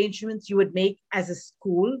the arrangements you would make as a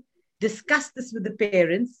school, discuss this with the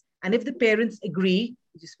parents, and if the parents agree,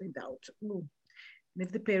 just went out. And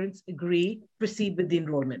if the parents agree, proceed with the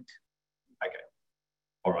enrollment. Okay.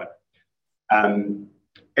 All right.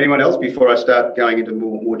 Anyone else before I start going into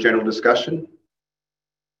more general discussion?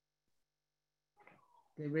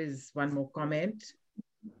 There is one more comment.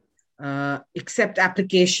 Accept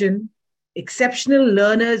application, exceptional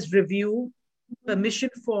learners review, permission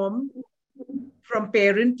form from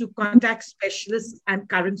parent to contact specialists and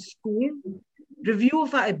current school, review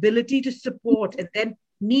of our ability to support, and then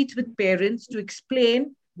meet with parents to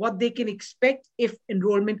explain what they can expect if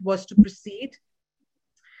enrollment was to proceed.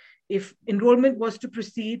 If enrollment was to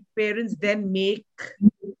proceed, parents then make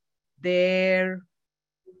their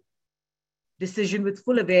decision with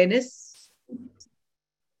full awareness.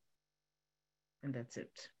 And that's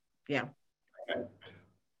it. Yeah. Okay.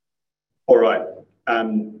 All right.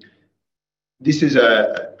 This is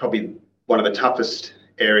probably one of the toughest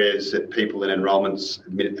areas that people in enrolments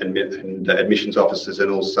and admissions officers and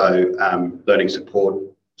also learning support,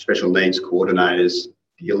 special needs coordinators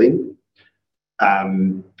deal in.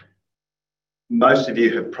 Most of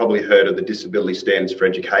you have probably heard of the Disability Standards for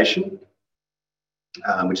Education,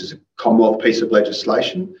 which is a Commonwealth piece of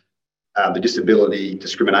legislation, the Disability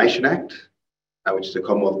Discrimination Act, which is a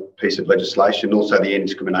Commonwealth piece of legislation, also the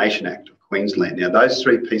Anti-Discrimination Act of Queensland. Now, those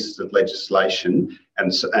three pieces of legislation,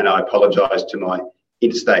 and I apologise to my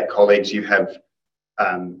interstate colleagues, you have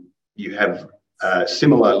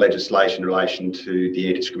similar legislation in relation to the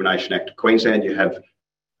Anti-Discrimination Act of Queensland. I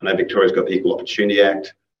know Victoria's got the Equal Opportunity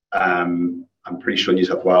Act. I'm pretty sure New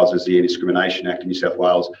South Wales has the Anti-Discrimination Act in New South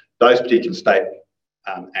Wales. Those particular state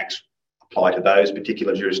acts apply to those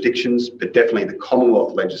particular jurisdictions, but definitely the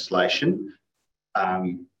Commonwealth legislation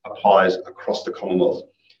applies across the Commonwealth.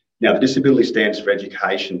 Now, the Disability Standards for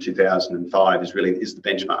Education 2005 is the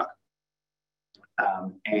benchmark.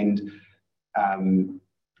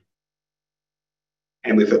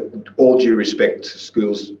 And with all due respect to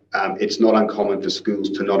schools, it's not uncommon for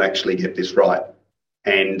schools to not actually get this right.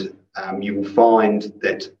 And you will find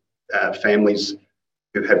that families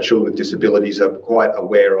who have children with disabilities are quite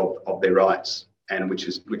aware of their rights, and which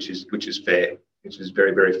is fair, which is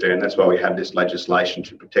very, very fair, and that's why we have this legislation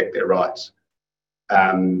to protect their rights.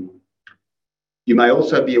 You may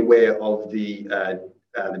also be aware of the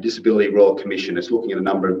Disability Royal Commission. It's looking at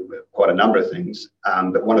quite a number of things,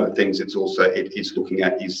 but one of the things it's looking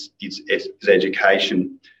at is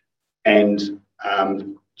education, and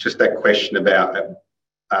just that question about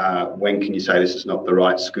when can you say this is not the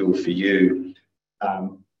right school for you.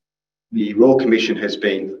 The Royal Commission has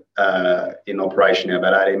been in operation now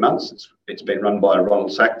about 18 months. It's been run by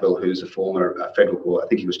Ronald Sackville, who's a former federal court. I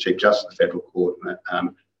think he was Chief Justice of the Federal Court, a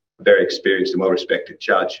very experienced and well-respected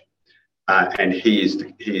judge. And he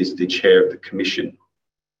is the chair of the commission.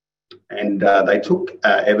 And they took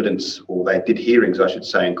evidence, or they did hearings, I should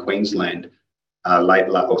say, in Queensland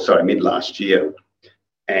mid last year,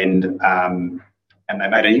 and they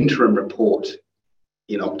made an interim report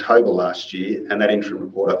in October last year, and that interim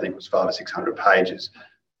report I think was 500 or 600 pages,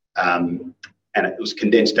 and it was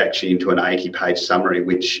condensed actually into an 80-page summary,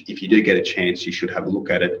 which, if you do get a chance, you should have a look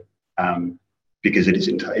at it, because it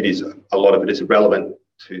is a lot of it is relevant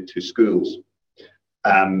to schools.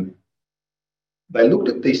 They looked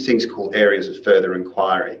at these things called areas of further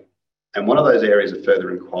inquiry, and one of those areas of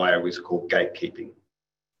further inquiry was called gatekeeping.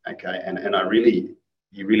 Okay, and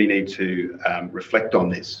you really need to reflect on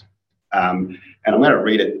this. And I'm going to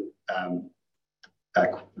read it,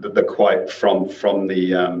 the quote from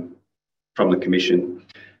the Commission.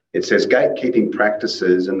 It says, gatekeeping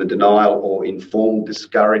practices and the denial or informed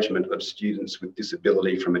discouragement of students with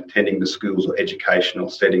disability from attending the schools or educational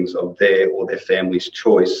settings of their or their family's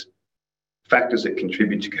choice, factors that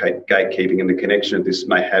contribute to gatekeeping and the connection of this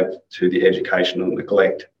may have to the educational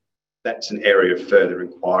neglect. That's an area of further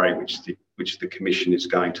inquiry which the Commission is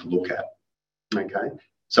going to look at. Okay,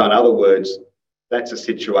 so in other words, that's a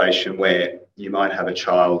situation where you might have a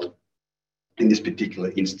child, in this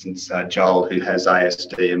particular instance, Joel, who has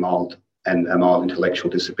ASD, a mild intellectual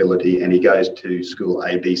disability, and he goes to school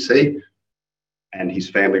ABC, and his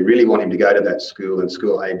family really want him to go to that school, and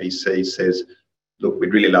school ABC says, look,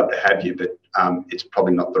 we'd really love to have you, but it's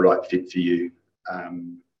probably not the right fit for you.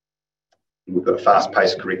 We've got a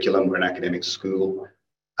fast-paced curriculum, we're an academic school,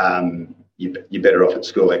 you're better off at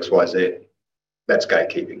school XYZ. That's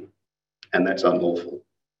gatekeeping, and that's unlawful.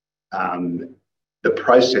 The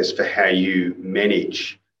process for how you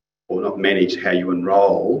manage, or not manage, how you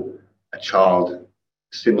enrol a child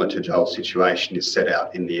similar to Joel's situation is set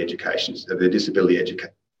out in the Disability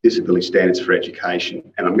disability standards for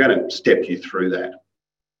education, and I'm going to step you through that.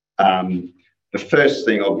 The first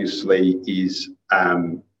thing, obviously, is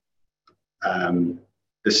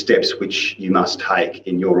the steps which you must take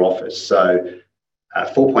in your office. So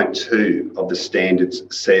 4.2 of the standards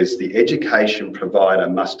says the education provider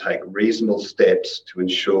must take reasonable steps to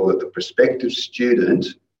ensure that the prospective student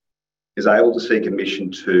is able to seek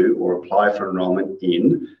admission to or apply for enrolment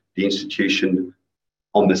in the institution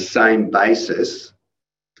on the same basis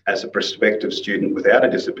as a prospective student without a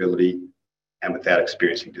disability and without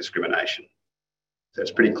experiencing discrimination. So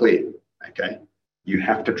it's pretty clear, okay? You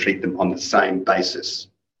have to treat them on the same basis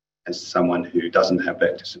as someone who doesn't have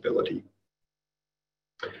that disability.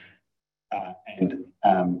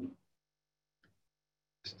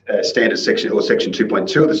 Standard section, or section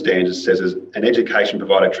 2.2 of the standards says an education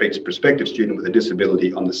provider treats a prospective student with a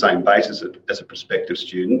disability on the same basis as a prospective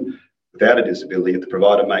student without a disability if the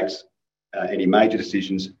provider makes any major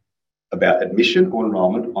decisions about admission or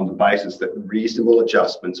enrolment on the basis that reasonable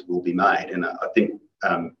adjustments will be made. And I think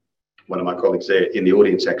one of my colleagues there in the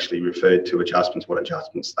audience actually referred to adjustments, what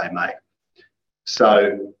adjustments they make.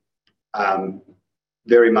 So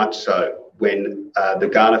very much so, when the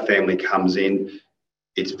Garner family comes in,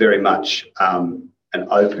 it's very much an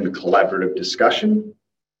open collaborative discussion.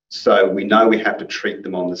 So we know we have to treat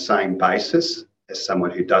them on the same basis as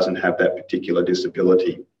someone who doesn't have that particular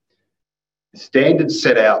disability. The standards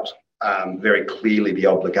set out very clearly the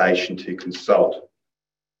obligation to consult.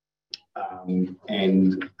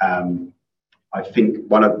 I think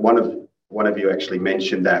one of you actually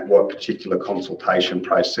mentioned that, what particular consultation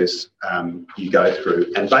process you go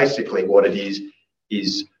through. And basically what it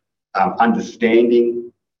is understanding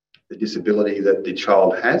the disability that the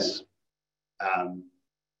child has,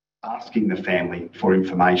 asking the family for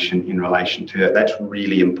information in relation to that. That's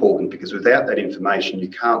really important, because without that information, you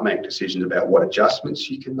can't make decisions about what adjustments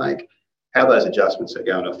you can make, how those adjustments are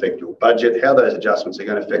going to affect your budget, how those adjustments are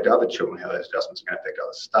going to affect other children, how those adjustments are going to affect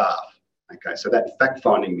other staff. Okay, so that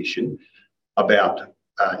fact-finding mission about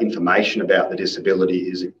information about the disability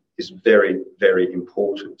is very, very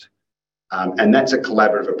important. And that's a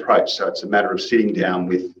collaborative approach. So it's a matter of sitting down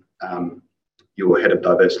with your head of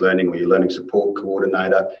diverse learning or your learning support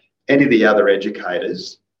coordinator, any of the other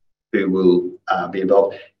educators who will be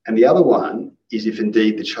involved. And the other one is if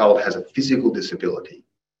indeed the child has a physical disability.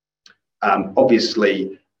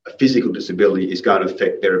 Obviously, a physical disability is going to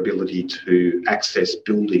affect their ability to access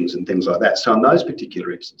buildings and things like that. So in those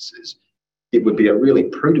particular instances, it would be a really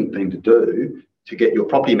prudent thing to do to get your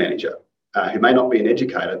property manager, who may not be an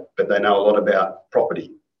educator, but they know a lot about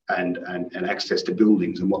property and access to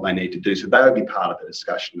buildings and what they need to do. So they would be part of the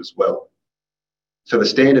discussion as well. So the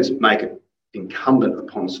standards make it incumbent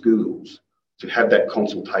upon schools to have that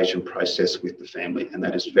consultation process with the family, and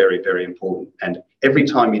that is very, very important. And every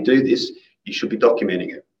time you do this, you should be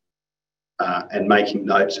documenting it and making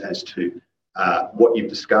notes as to what you've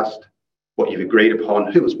discussed, what you've agreed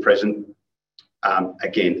upon, who was present.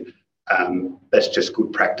 Again, that's just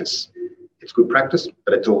good practice. It's good practice,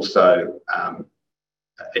 but it's also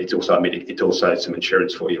some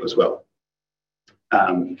insurance for you as well.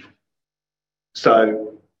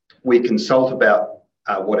 So we consult about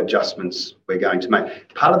what adjustments we're going to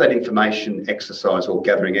make. Part of that information exercise or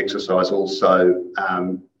gathering exercise also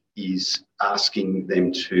is asking the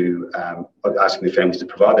families to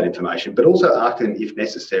provide that information, but also asking them, if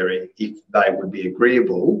necessary, if they would be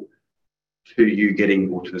agreeable to you getting,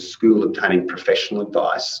 or to the school obtaining, professional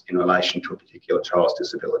advice in relation to a particular child's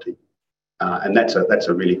disability. And that's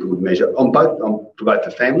a really good measure for both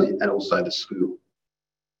the family and also the school.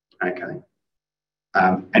 Okay.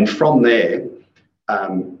 And from there,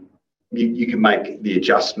 you can make the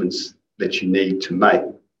adjustments that you need to make,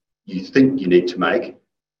 you think you need to make,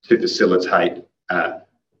 to facilitate the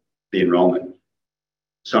enrolment.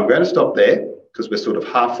 So I'm going to stop there, because we're sort of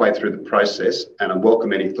halfway through the process, and I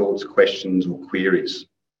welcome any thoughts, questions or queries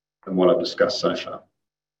on what I've discussed so far.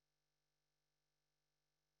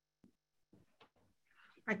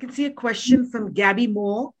 I can see a question from Gabby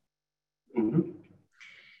Moore. Mm-hmm.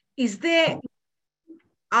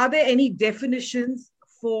 Are there any definitions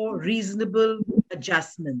for reasonable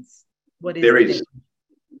adjustments? What is there is.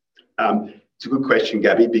 It's a good question,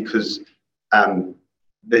 Gabby, because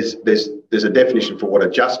there's a definition for what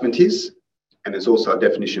adjustment is, and there's also a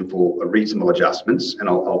definition for reasonable adjustments, and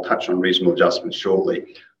I'll touch on reasonable adjustments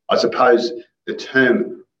shortly. I suppose the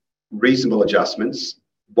term reasonable adjustments,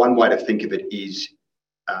 one way to think of it is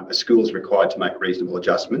a school is required to make reasonable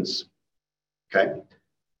adjustments, okay?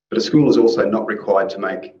 But a school is also not required to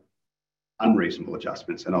make unreasonable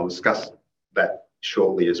adjustments, and I'll discuss that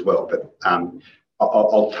shortly as well. But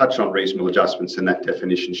I'll touch on reasonable adjustments in that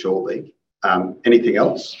definition shortly. Anything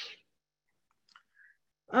else?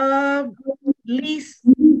 Lease.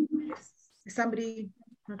 Somebody,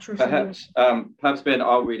 not sure. Perhaps Ben,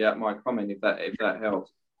 I'll read out my comment if that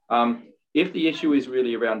helps. If the issue is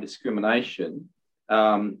really around discrimination,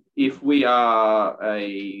 if we are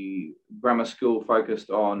a grammar school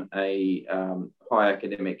focused on a high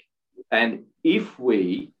academic, and if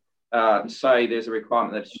we say there's a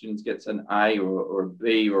requirement that students gets an A or a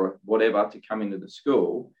B or whatever to come into the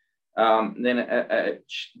school, then a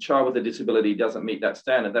child with a disability doesn't meet that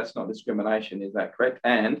standard. That's not discrimination, is that correct?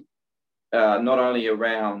 And not only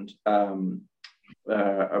around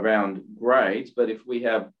grades, but if we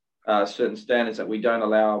have certain standards that we don't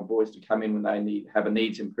allow boys to come in when they have a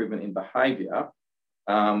needs improvement in behaviour,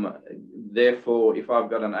 therefore, if I've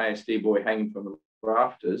got an ASD boy hanging from the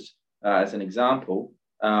rafters, as an example,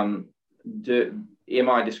 am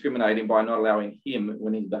I discriminating by not allowing him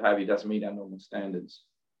when his behaviour doesn't meet our normal standards?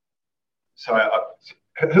 So,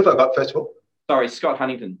 who have I got first of all? Sorry, Scott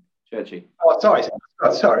Huntington, Churchy. Oh, sorry.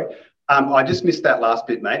 I just missed that last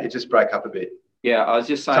bit, mate. It just broke up a bit. Yeah, I was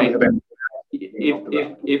just saying,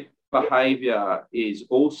 if behaviour is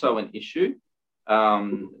also an issue,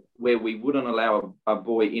 where we wouldn't allow a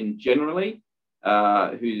boy in generally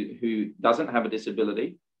who doesn't have a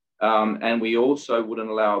disability, and we also wouldn't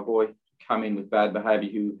allow a boy to come in with bad behaviour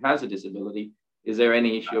who has a disability, is there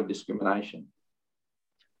any issue of discrimination?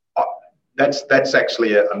 That's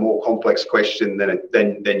actually a more complex question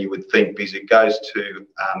than you would think, because it goes to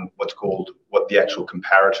what the actual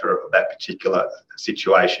comparator of that particular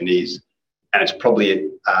situation is, and it's probably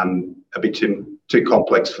a bit too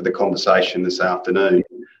complex for the conversation this afternoon.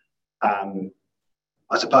 I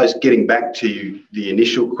suppose getting back to the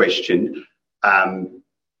initial question,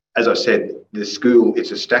 as I said, the school,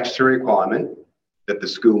 it's a statutory requirement that the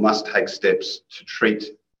school must take steps to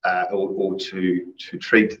treat or to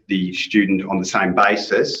treat the student on the same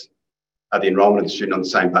basis, the enrolment of the student on the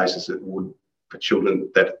same basis that would for children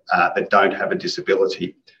that don't have a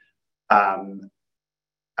disability.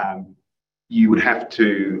 You would have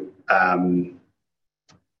to. I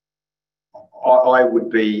would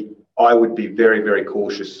be very, very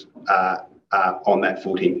cautious on that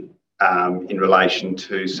footing in relation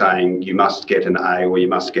to saying you must get an A or you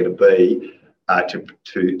must get a B to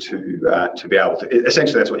be able to.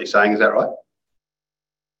 Essentially, that's what you're saying. Is that right?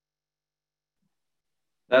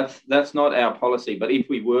 That's not our policy. But if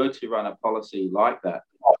we were to run a policy like that,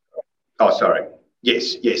 sorry.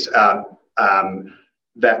 Yes.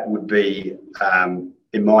 That would be,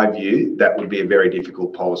 in my view, that would be a very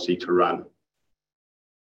difficult policy to run.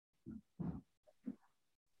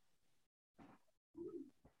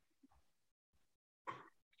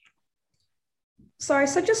 Sorry,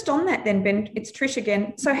 so just on that then, Ben, it's Trish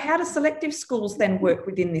again. So how do selective schools then work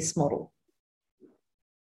within this model?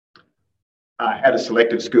 How do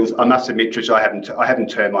selective schools? I must admit, Trish, I haven't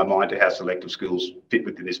turned my mind to how selective schools fit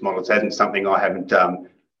within this model. It's something I haven't done.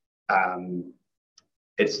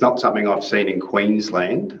 It's not something I've seen in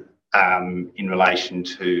Queensland in relation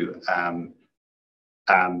to, I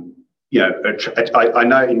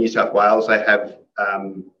know in New South Wales they have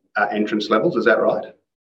entrance levels. Is that right?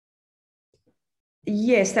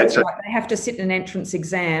 Yes, that's right. They have to sit an entrance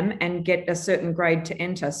exam and get a certain grade to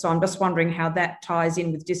enter. So I'm just wondering how that ties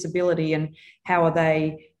in with disability, and how are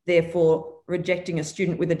they therefore rejecting a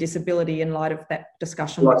student with a disability in light of that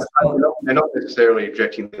discussion? Right. They're not necessarily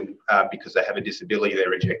rejecting them because they have a disability. They're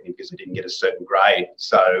rejecting because they didn't get a certain grade.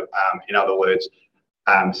 So, in other words,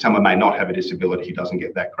 someone may not have a disability who doesn't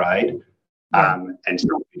get that grade, and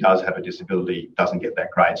someone who does have a disability doesn't get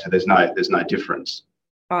that grade. So there's no difference.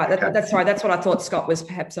 All right, that's right. That's what I thought Scott was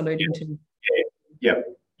perhaps alluding to. Yeah.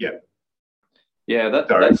 Yeah,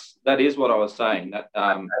 that is what I was saying. That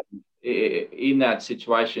in that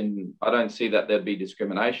situation, I don't see that there'd be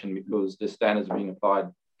discrimination, because the standards are being applied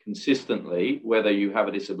consistently, whether you have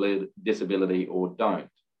a disability or don't.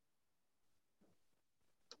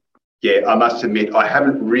 Yeah, I must admit, I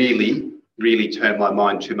haven't really turned my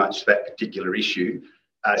mind too much to that particular issue,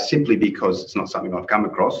 simply because it's not something I've come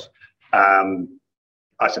across.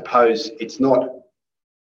 I suppose it's not.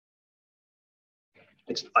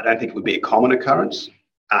 I don't think it would be a common occurrence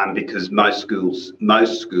because most schools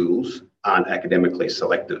aren't academically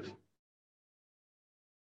selective.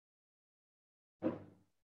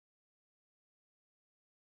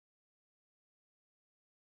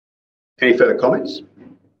 Any further comments?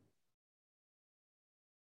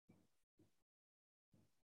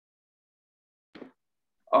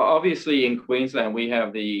 Obviously, in Queensland, we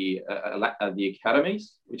have the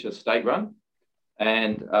academies, which are state-run,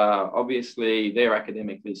 And obviously, they're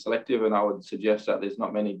academically selective, and I would suggest that there's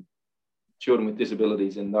not many children with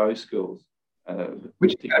disabilities in those schools.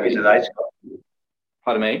 Which academies are they, Scott?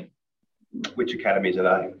 Pardon me? Which academies are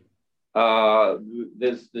they?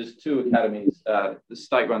 There's two academies, the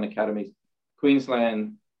state-run academies,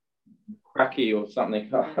 Queensland Cracky or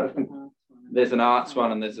something. There's an arts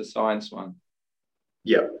one and there's a science one.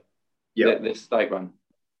 Yep. They're state-run.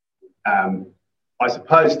 I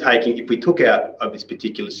suppose if we took out of this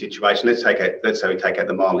particular situation, let's say we take out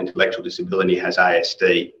the mild intellectual disability, has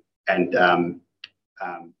ASD, and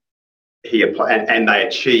they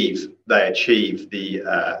achieve the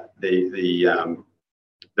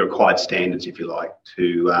required standards, if you like,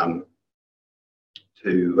 to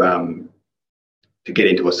get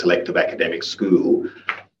into a selective academic school.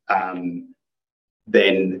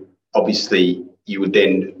 Then obviously you would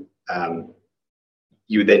then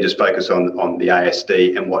just focus on the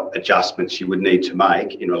ASD and what adjustments you would need to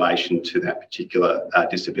make in relation to that particular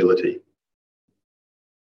disability.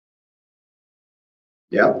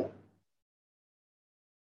 Yeah.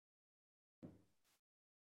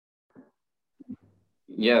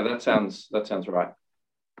 Yeah, that sounds right.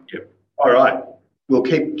 Yep. All right. We'll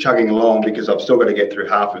keep chugging along because I've still got to get through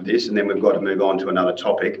half of this and then we've got to move on to another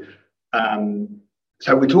topic.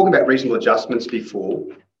 So we talked about reasonable adjustments before,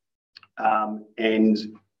 and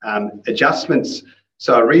adjustments.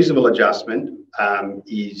 So a reasonable adjustment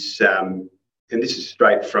is, and this is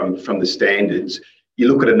straight from the standards. You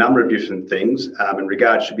look at a number of different things, and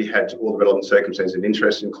regard should be had to all the relevant circumstances of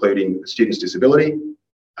interest, including the student's disability,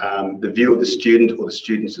 the view of the student or the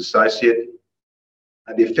student's associate,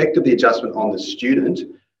 the effect of the adjustment on the student,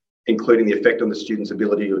 including the effect on the student's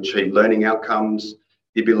ability to achieve learning outcomes,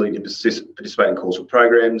 the ability to participate in course or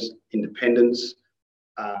programs, independence,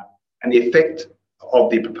 and the effect of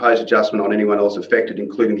the proposed adjustment on anyone else affected,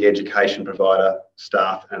 including the education provider,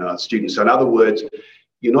 staff, and students. So in other words,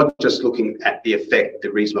 you're not just looking at the effect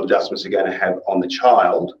that reasonable adjustments are going to have on the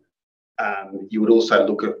child, you would also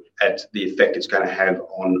look at the effect it's going to have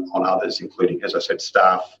on others, including, as I said,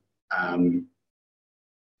 staff,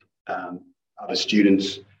 other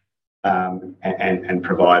students, and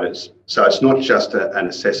providers. So it's not just an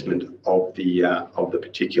assessment of the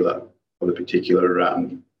particular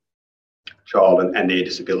child and their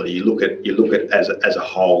disability. You look at as a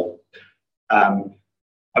whole.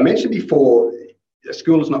 I mentioned before, a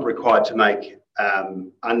school is not required to make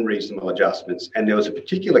unreasonable adjustments, and there was a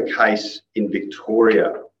particular case in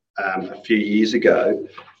Victoria a few years ago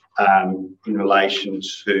in relation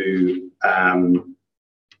to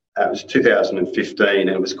it was 2015, and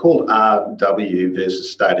it was called RW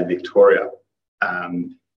versus State of Victoria.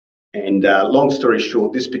 And long story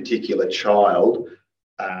short, this particular child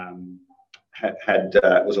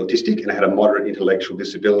was autistic and had a moderate intellectual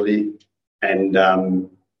disability, and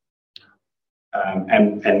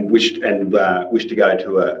wished to go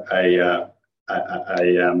to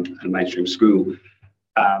a mainstream school.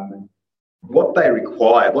 What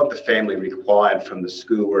the family required from the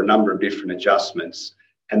school were a number of different adjustments,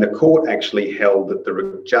 and the court actually held that the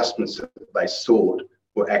adjustments that they sought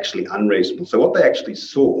were actually unreasonable. So what they actually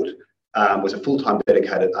sought was a full-time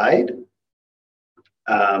dedicated aide,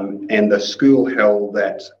 and the school held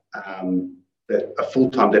that a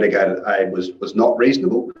full-time dedicated aide was not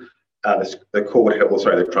reasonable.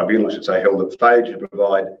 The tribunal, I should say, held that failure to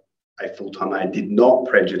provide a full-time aide did not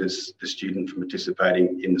prejudice the student from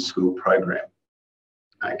participating in the school program.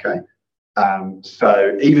 Okay,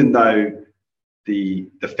 so even though the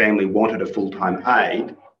family wanted a full-time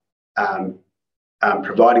aide,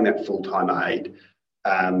 providing that full-time aide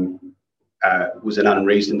was an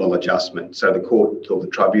unreasonable adjustment. So the court or the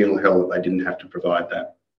tribunal held that they didn't have to provide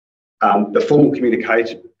that. The formal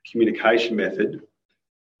communication method,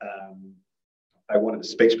 they wanted a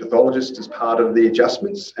speech pathologist as part of the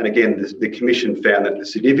adjustments. And again, the commission found that the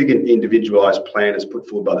significant individualised plan as put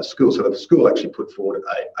forward by the school, so the school actually put forward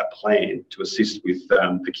a plan to assist with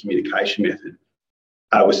the communication method,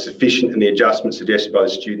 was sufficient, and the adjustment suggested by the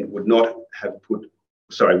student would not have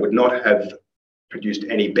produced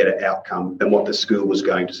any better outcome than what the school was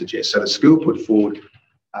going to suggest. So the school put forward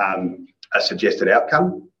a suggested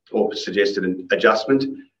outcome or suggested an adjustment,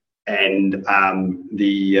 and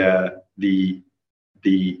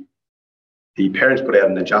the parents put out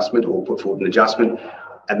an adjustment or put forward an adjustment,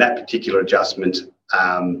 and that particular adjustment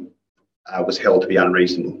was held to be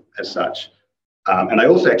unreasonable as such. And they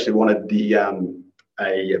also actually wanted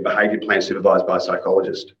a behaviour plan supervised by a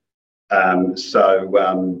psychologist.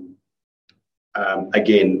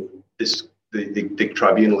 Again, the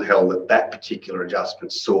tribunal held that particular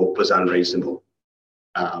adjustment sought was unreasonable,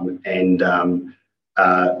 and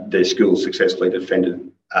their school successfully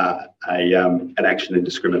defended an action in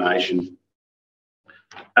discrimination.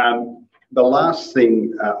 The last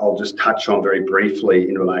thing I'll just touch on very briefly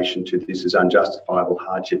in relation to this is unjustifiable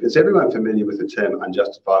hardship. Is everyone familiar with the term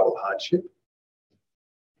unjustifiable hardship?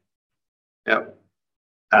 Yep.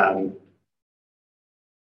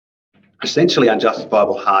 Essentially,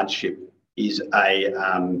 unjustifiable hardship is a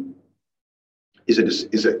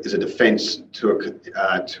defence to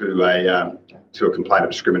a complaint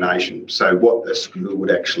of discrimination. So what the school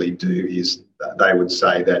would actually do is they would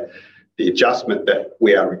say that the adjustment that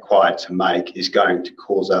we are required to make is going to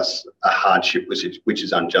cause us a hardship which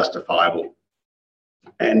is unjustifiable.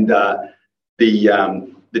 And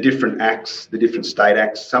the different acts, the different state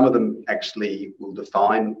acts, some of them actually will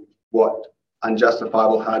define what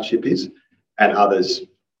unjustifiable hardship is, and others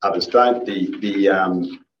don't.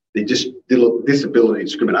 The Disability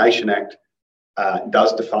Discrimination Act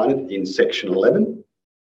does define it in Section 11.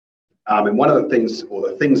 And one of the things, or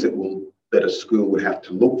the things that a school would have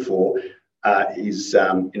to look for is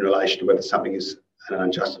in relation to whether something is an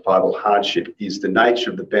unjustifiable hardship, is the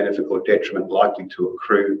nature of the benefit or detriment likely to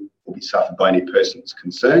accrue or be suffered by any persons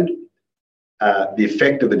concerned, the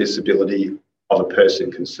effect of the disability of a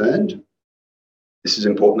person concerned. This is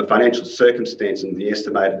important, the financial circumstance and the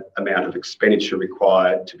estimated amount of expenditure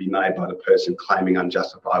required to be made by the person claiming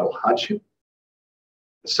unjustifiable hardship.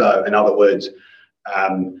 So, in other words,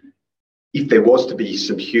 if there was to be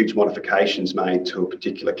some huge modifications made to a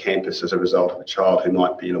particular campus as a result of a child who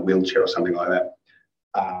might be in a wheelchair or something like that,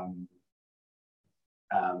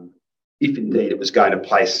 if indeed it was going to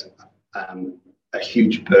place a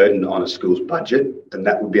huge burden on a school's budget, then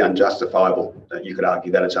that would be unjustifiable. You could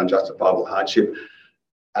argue that it's unjustifiable hardship.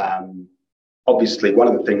 Obviously, one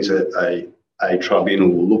of the things that a tribunal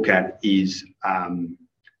will look at is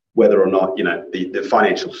whether or not, the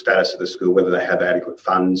financial status of the school, whether they have adequate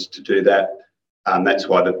funds to do that. That's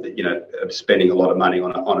why spending a lot of money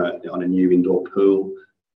on a new indoor pool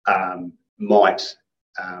might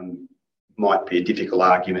be a difficult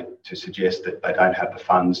argument to suggest that they don't have the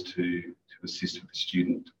funds to assist with the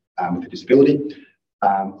student with a disability.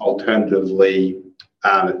 Alternatively,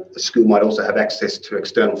 the school might also have access to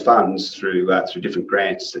external funds through different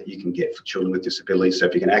grants that you can get for children with disabilities. So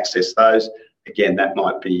if you can access those, again, that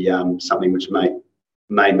might be something which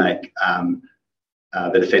may make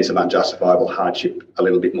the defence of unjustifiable hardship a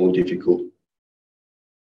little bit more difficult.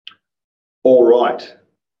 All right.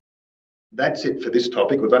 That's it for this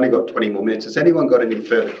topic. We've only got 20 more minutes. Has anyone got any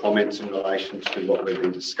further comments in relation to what we've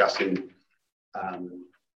been discussing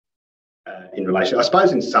in relation? I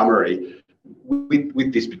suppose in summary,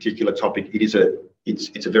 with this particular topic, it's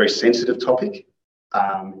a very sensitive topic.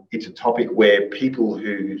 It's a topic where people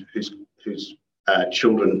whose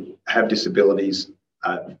children have disabilities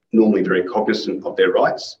are normally very cognizant of their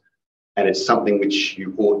rights, and it's something which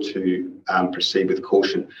you ought to proceed with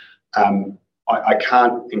caution. I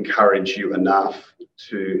can't encourage you enough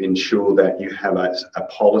to ensure that you have a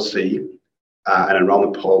policy, an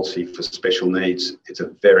enrolment policy for special needs. It's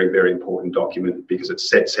a very, very important document because it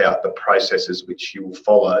sets out the processes which you will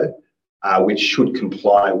follow, which should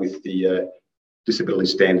comply with the Disability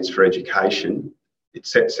Standards for Education. It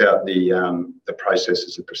sets out the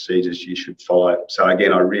processes and procedures you should follow. So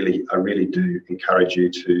again, I really do encourage you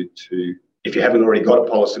to if you haven't already got a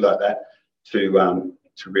policy like that,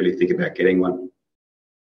 to really think about getting one.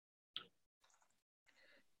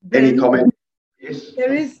 Any comment? Yes.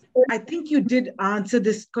 There is, I think you did answer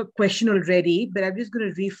this question already, but I'm just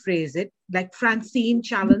going to rephrase it. Like Francine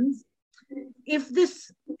challenge, if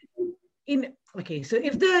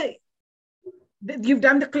you've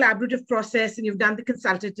done the collaborative process and you've done the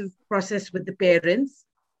consultative process with the parents,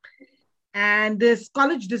 and this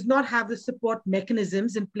college does not have the support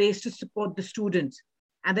mechanisms in place to support the student,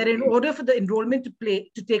 and that in order for the enrollment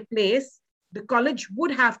to take place, the college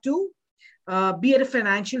would have to be at a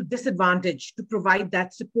financial disadvantage to provide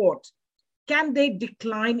that support. Can they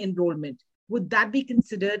decline enrollment? Would that be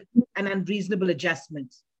considered an unreasonable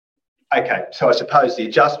adjustment? Okay, so I suppose the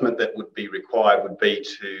adjustment that would be required would be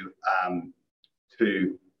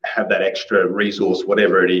to have that extra resource,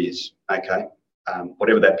 whatever it is, okay,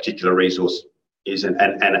 whatever that particular resource is, and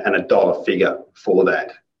a dollar figure for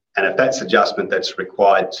that. And if that's adjustment that's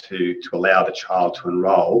required to allow the child to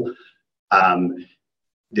enrol,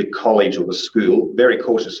 the college or the school, very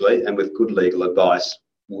cautiously and with good legal advice,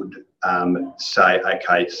 would say,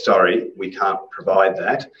 okay, sorry, we can't provide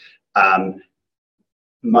that.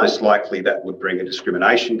 Most likely that would bring a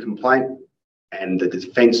discrimination complaint, and the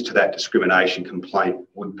defence to that discrimination complaint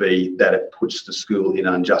would be that it puts the school in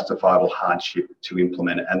unjustifiable hardship to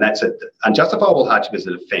implement it. And that's it. Unjustifiable hardship is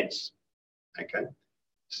a defence, okay?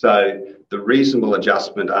 So the reasonable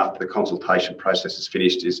adjustment after the consultation process is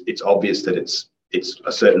finished is it's obvious that it's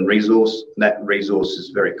a certain resource. That resource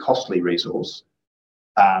is a very costly resource.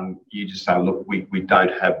 You just say, look, we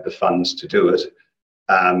don't have the funds to do it.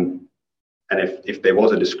 And if there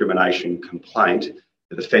was a discrimination complaint,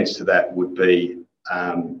 the defence to that would be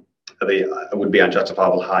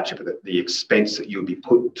unjustifiable hardship. The expense that you'll be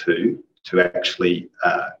put to actually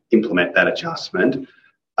implement that adjustment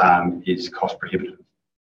is cost prohibitive.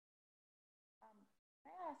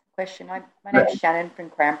 May I ask a question? My name is Shannon from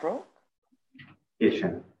Cranbrook. Yes,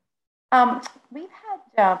 Shannon. We've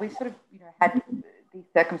sort of had these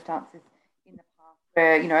circumstances in the past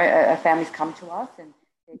where a family's come to us and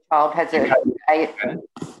their child has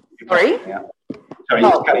sorry. Yeah. Sorry,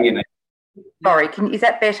 you're cutting in there. Sorry, is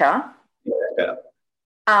that better? Yeah, that's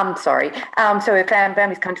better. Sorry. So a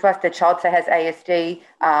family's come to us. Their child has ASD.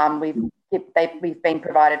 We've been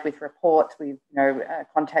provided with reports. We've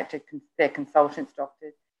contacted their consultants,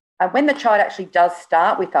 doctors. When the child actually does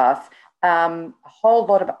start with us, a whole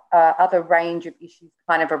lot of other range of issues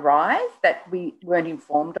kind of arise that we weren't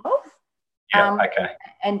informed of. Yeah, okay.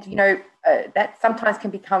 And that sometimes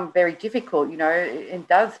can become very difficult. And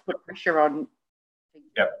does put pressure on.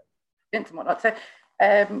 Yep. And whatnot. So,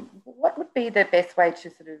 what would be the best way to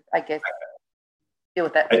sort of, I guess, deal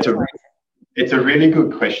with that? It's a really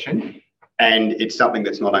good question, and it's something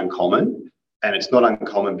that's not uncommon. And it's not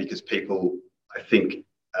uncommon because people, I think,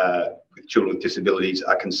 with children with disabilities,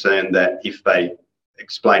 are concerned that if they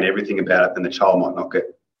explain everything about it, then the child might not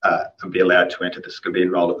get be allowed to enter be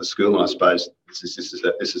enrolled at the school. And I suppose this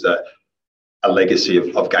is a legacy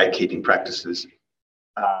of gatekeeping practices.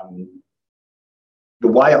 The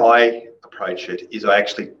way I approach it is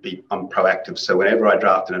I'm proactive. So whenever I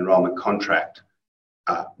draft an enrolment contract,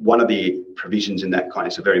 one of the provisions in that kind,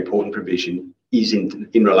 it's a very important provision, is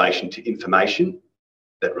in relation to information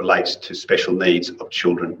that relates to special needs of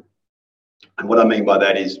children. And what I mean by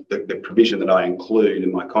that is the provision that I include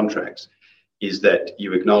in my contracts is that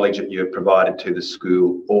you acknowledge that you have provided to the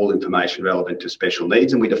school all information relevant to special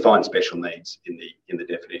needs, and we define special needs in the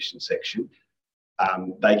definition section.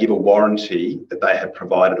 They give a warranty that they have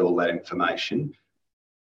provided all that information.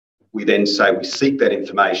 We then say we seek that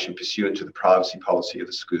information pursuant to the privacy policy of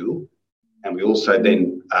the school. And we also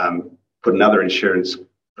then put another insurance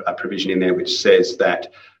provision in there which says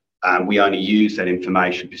that we only use that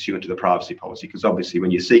information pursuant to the privacy policy, because obviously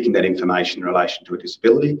when you're seeking that information in relation to a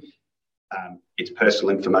disability, it's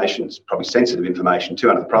personal information, it's probably sensitive information too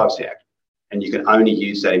under the Privacy Act. And you can only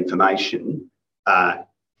use that information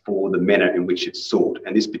for the manner in which it's sought.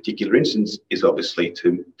 And this particular instance is obviously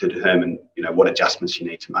to determine, what adjustments you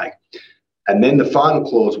need to make. And then the final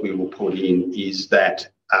clause we will put in is that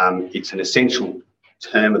it's an essential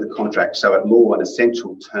term of the contract. So at law, an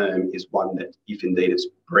essential term is one that, if indeed it's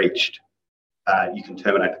breached, you can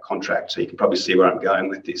terminate the contract. So you can probably see where I'm going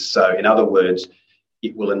with this. So in other words,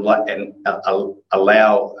 it will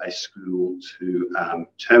allow a school to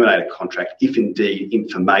terminate a contract if indeed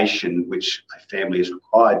information which a family is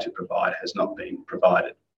required to provide has not been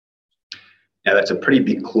provided. Now, that's a pretty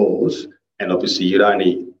big clause, and obviously you'd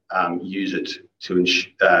only use it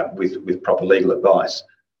with proper legal advice.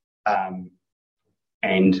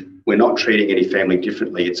 And we're not treating any family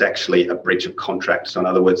differently. It's actually a breach of contract. So in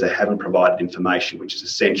other words, they haven't provided information which is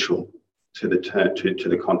essential to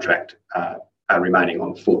the contract remaining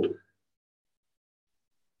on foot.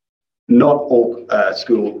 Not all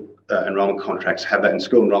school enrolment contracts have that, and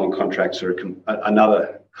school enrolment contracts are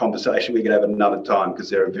another conversation we could have at another time, because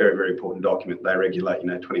they're a very, very important document. They regulate,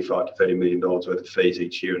 $25 to $30 million worth of fees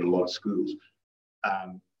each year in a lot of schools.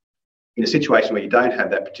 In a situation where you don't have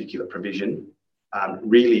that particular provision,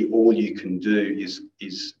 really all you can do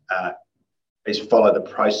is follow the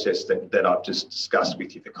process that I've just discussed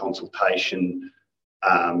with you, the consultation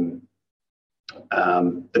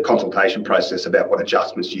process about what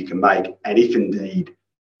adjustments you can make. And if indeed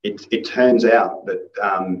it turns out that,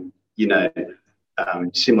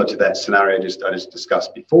 similar to that scenario I just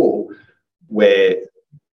discussed before, where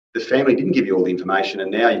the family didn't give you all the information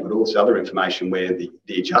and now you've got all this other information where the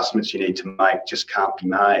adjustments you need to make just can't be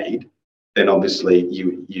made, then obviously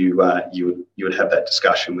you would have that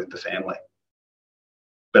discussion with the family.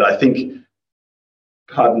 But I think,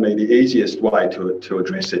 pardon me, the easiest way to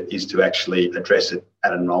address it is to actually address it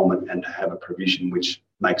at enrolment and to have a provision which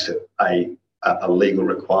makes it a legal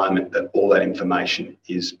requirement that all that information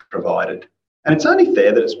is provided. And it's only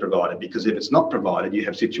fair that it's provided, because if it's not provided, you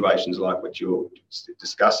have situations like what you're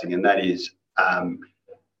discussing, and that is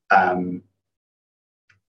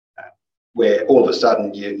where all of a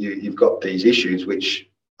sudden you've got these issues which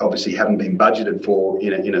obviously haven't been budgeted for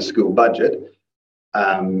in a school budget.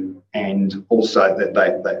 and also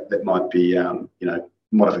that might be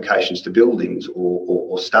modifications to buildings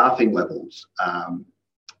or staffing levels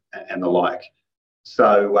and the like.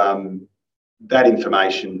 So that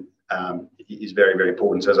information is very, very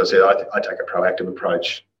important. So as I said, I take a proactive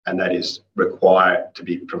approach, and that is required to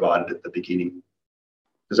be provided at the beginning.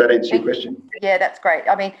 Does that answer your question? Yeah, that's great.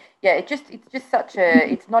 I mean, yeah, it's just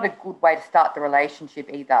it's not a good way to start the relationship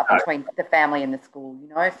either between the family and the school,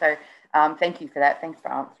 So thank you for that. Thanks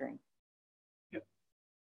for answering. Yep.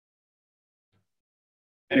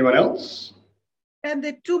 Anyone else? And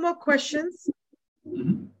there are two more questions.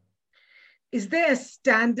 Mm-hmm. Is there a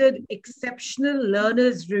standard exceptional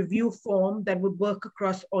learners review form that would work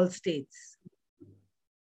across all states?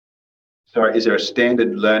 Sorry, is there a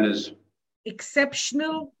standard learners?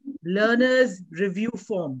 Exceptional learners review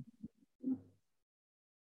form?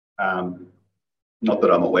 Not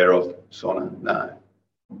that I'm aware of, Sona, no.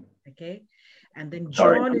 Okay. And then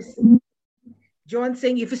Sorry. John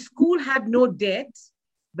saying, if a school had no debt,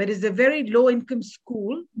 but is a very low-income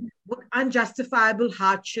school, would unjustifiable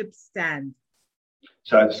hardship stand?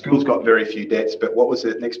 So the school's got very few debts, but what was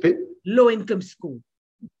the next bit? Low-income school.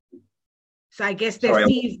 So I guess their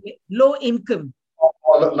fees, low income.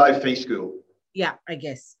 Low fee school. Yeah, I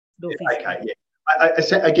guess. Low fee okay, school. Yeah.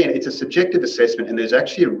 Again, it's a subjective assessment, and there's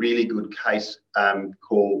actually a really good case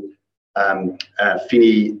called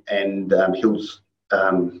Finney and Hills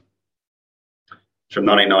from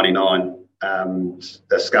 1999,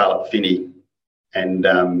 Scarlett Finney, and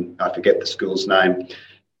I forget the school's name.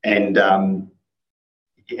 And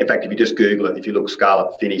in fact, if you just Google it, if you look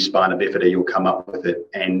Scarlett Finney spina bifida, you'll come up with it.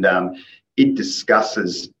 And it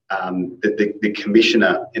discusses, the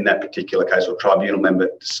commissioner in that particular case, or tribunal member,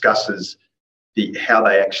 discusses how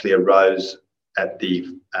they actually arose at the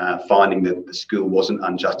finding that the school wasn't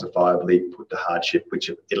unjustifiably put to hardship, which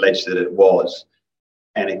it alleged that it was.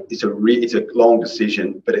 And it's a long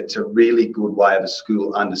decision, but it's a really good way of a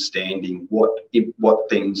school understanding what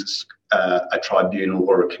things a tribunal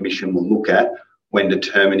or a commission will look at when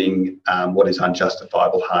determining what is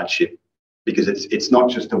unjustifiable hardship, because it's not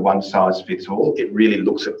just a one size fits all. It really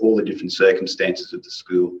looks at all the different circumstances of the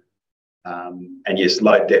school. And yes,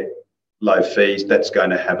 low debt, low fees, that's going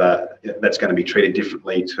to be treated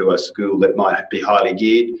differently to a school that might be highly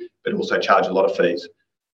geared but also charge a lot of fees.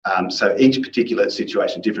 So each particular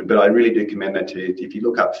situation is different, but I really do commend that to you. If you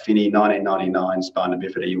look up Finney 1999 spina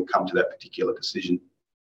bifida, you'll come to that particular decision.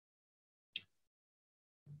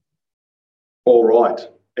 All right,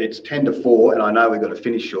 it's 10 to 4, and I know we've got to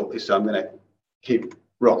finish shortly, so I'm going to keep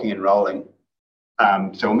rocking and rolling.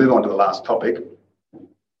 So we'll move on to the last topic.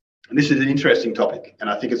 And this is an interesting topic, and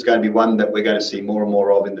I think it's going to be one that we're going to see more and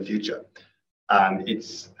more of in the future.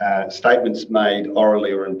 It's statements made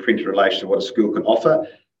orally or in print in relation to what a school can offer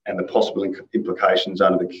and the possible implications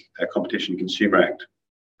under the Competition and Consumer Act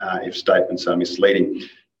if statements are misleading.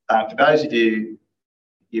 For those of you,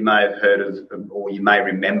 you may have heard of, or you may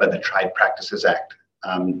remember the Trade Practices Act.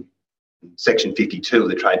 Section 52 of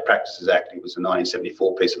the Trade Practices Act, it was a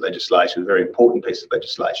 1974 piece of legislation, a very important piece of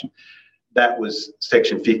legislation. That was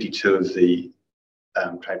Section 52 of the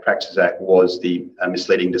Trade Practices Act, was the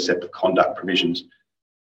misleading deceptive conduct provisions.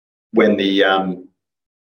 When the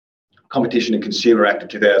Competition and Consumer Act of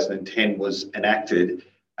 2010 was enacted,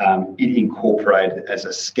 it incorporated as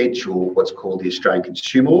a schedule what's called the Australian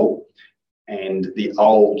Consumer Law, and the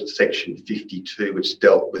old Section 52, which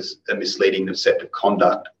dealt with a misleading deceptive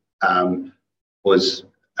conduct, was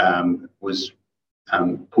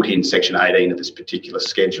put in Section 18 of this particular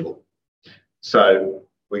schedule. So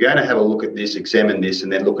we're going to have a look at this, examine this,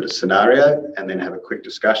 and then look at a scenario, and then have a quick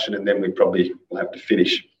discussion, and then we probably will have to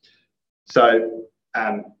finish. So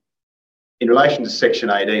in relation to Section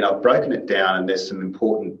 18, I've broken it down, and there's some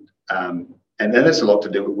important, and then there's a lot to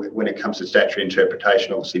do with when it comes to statutory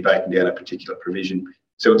interpretation, obviously breaking down a particular provision.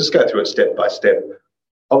 So we'll just go through it step by step.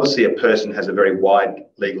 Obviously, a person has a very wide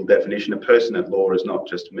legal definition. A person at law is not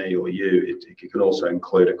just me or you. It can also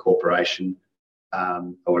include a corporation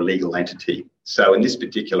or a legal entity. So in this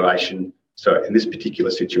particular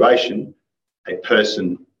situation, a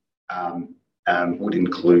person would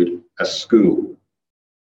include a school.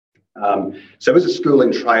 So is a school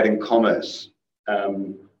in trade and commerce?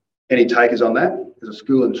 Any takers on that? Is a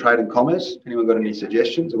school in trade and commerce? Anyone got any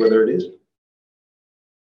suggestions of whether it is?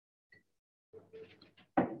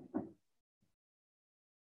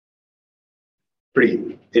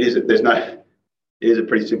 It is a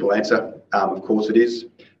pretty simple answer. Of course it is.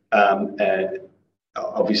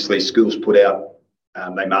 Obviously schools put out,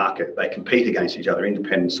 they market, they compete against each other,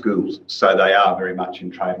 independent schools. So they are very much in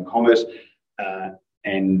trade and commerce.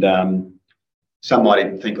 And some might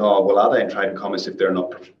even think, oh, well, are they in trade and commerce if they're a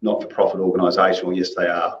not-for-profit organisation? Well, yes, they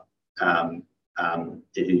are.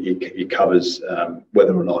 It covers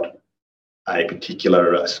whether or not a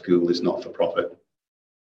particular school is not-for-profit.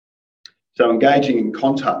 So engaging in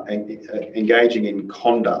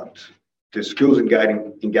conduct. Do schools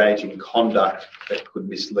engage in conduct that could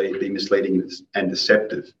be misleading and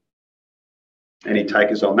deceptive? Any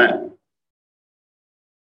takers on that?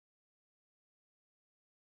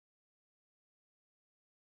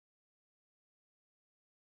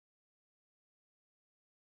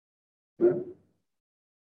 No?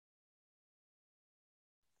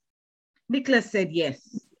 Nicholas said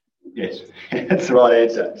yes. Yes, that's the right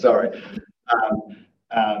answer. Sorry.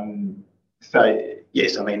 So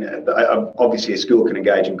yes, I mean, obviously a school can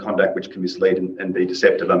engage in conduct which can mislead and be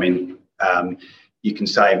deceptive. I mean, you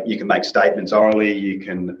can make statements orally, you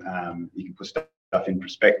can put stuff in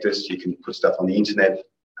prospectus, you can put stuff on the internet.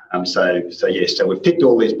 So yes, so we've ticked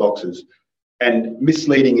all these boxes. And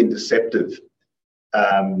misleading and deceptive.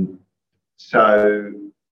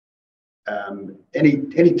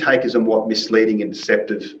 Any takers on what misleading and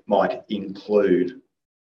deceptive might include?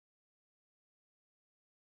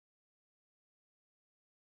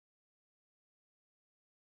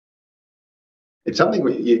 It's something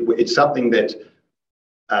that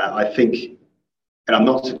I think, and I'm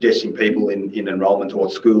not suggesting people in enrolment or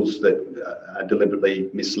schools that deliberately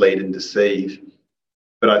mislead and deceive,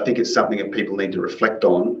 but I think it's something that people need to reflect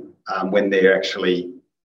on when they're actually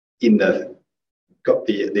got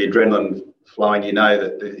the adrenaline flowing. You know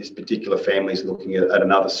that this particular family is looking at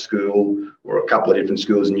another school or a couple of different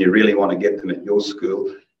schools, and you really want to get them at your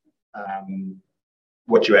school.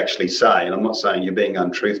 What you actually say, and I'm not saying you're being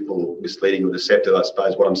untruthful, misleading, or deceptive. I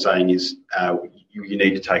suppose what I'm saying is you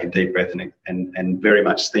need to take a deep breath and very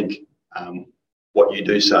much think what you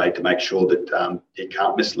do say to make sure that it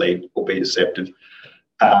can't mislead or be deceptive.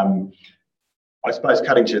 I suppose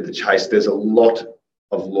cutting to the chase, there's a lot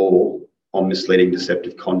of law on misleading,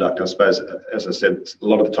 deceptive conduct. I suppose, as I said, a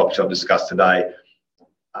lot of the topics I've discussed today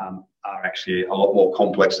are actually a lot more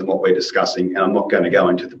complex than what we're discussing, and I'm not going to go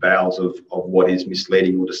into the bowels of what is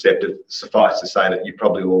misleading or deceptive. Suffice to say that you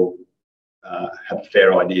probably all have a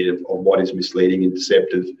fair idea of what is misleading and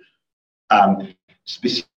deceptive.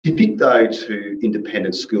 Specific, though, to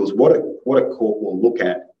independent schools, what a court will look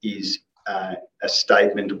at is a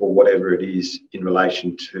statement or whatever it is in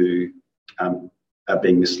relation to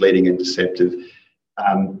being misleading and deceptive.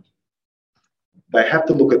 They have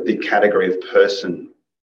to look at the category of person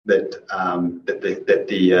that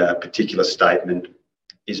the particular statement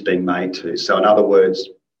is being made to. So, in other words,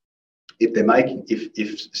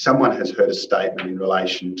 if someone has heard a statement in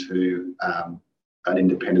relation to an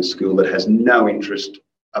independent school that has no interest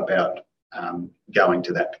about going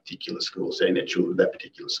to that particular school, seeing their children at that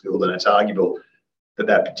particular school, then it's arguable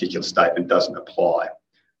that particular statement doesn't apply.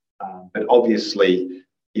 But obviously,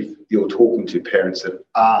 if you're talking to parents that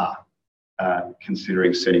are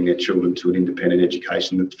considering sending their children to an independent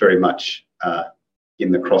education, that's very much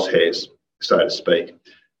in the crosshairs, so to speak.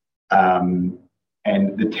 And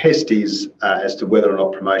the test is as to whether or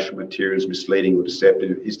not promotional material is misleading or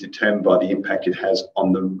deceptive is determined by the impact it has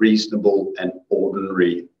on the reasonable and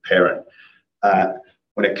ordinary parent.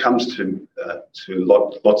 When it comes to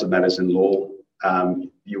lots of matters in law,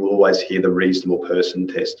 you will always hear the reasonable person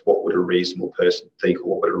test. What would a reasonable person think, or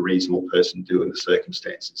what would a reasonable person do in the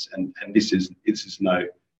circumstances? And this is no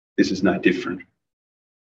different.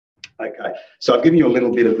 Okay, so I've given you a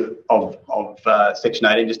little bit of Section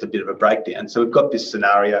 18, just a bit of a breakdown. So we've got this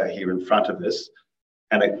scenario here in front of us,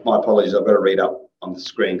 and my apologies, I've got to read up on the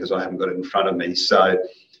screen because I haven't got it in front of me. So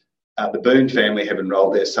the Boone family have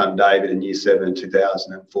enrolled their son David in Year 7 in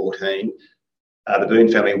 2014. The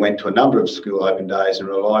Boone family went to a number of school open days and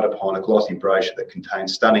relied upon a glossy brochure that contained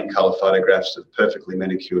stunning colour photographs of perfectly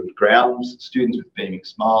manicured grounds, students with beaming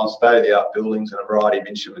smiles, state-of-the-art buildings, and a variety of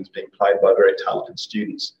instruments being played by very talented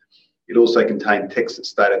students. It also contained text that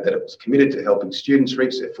stated that it was committed to helping students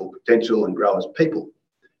reach their full potential and grow as people.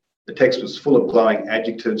 The text was full of glowing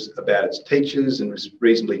adjectives about its teachers and was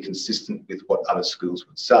reasonably consistent with what other schools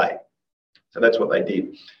would say. So that's what they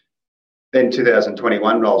did. Then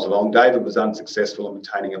 2021 rolls along. David was unsuccessful in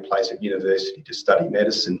obtaining a place at university to study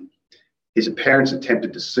medicine. His parents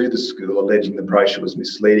attempted to sue the school, alleging the brochure was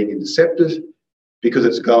misleading and deceptive because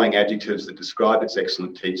its glowing adjectives that described its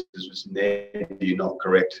excellent teachers was in their view not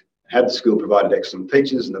correct. Had the school provided excellent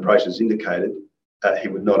teachers and the brochures indicated, he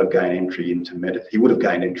would not have gained entry into medicine. He would have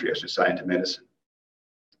gained entry, I should say, into medicine.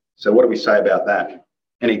 So what do we say about that?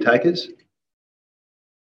 Any takers?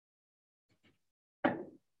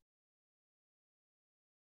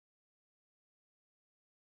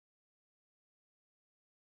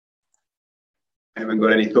 Anyone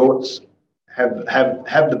got any thoughts? Have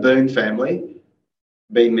the Boone family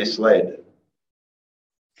been misled?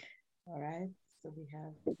 All right. So we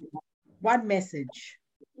have one message.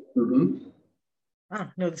 Mm-hmm.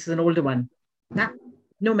 No, this is an older one.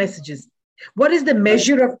 No messages. What is the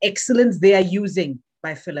measure of excellence they are using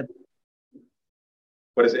by Philip?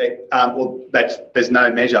 What is it? Well, there's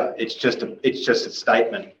no measure. It's just a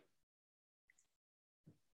statement.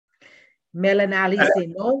 Mel and Ali say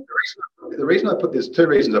no. The reason I put this, two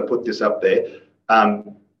reasons I put this up there.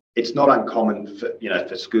 It's not uncommon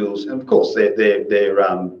for schools, and of course they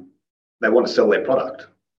want to sell their product,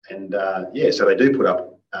 and so they do put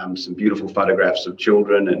up some beautiful photographs of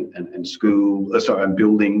children and and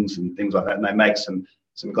buildings and things like that, and they make some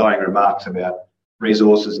glowing remarks about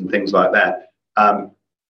resources and things like that.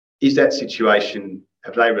 Is that situation,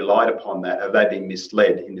 have they relied upon that? Have they been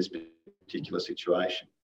misled in this particular situation?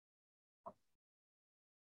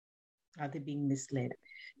 Are they being misled?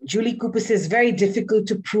 Julie Cooper says, very difficult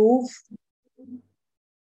to prove.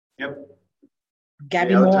 Yep.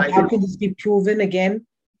 Gabby Moore, how can this be proven again?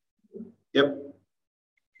 Yep.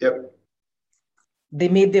 They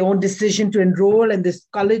made their own decision to enroll, and this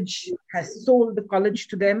college has sold the college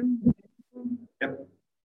to them. Yep.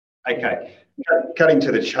 Okay. Cutting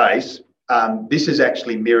to the chase, this is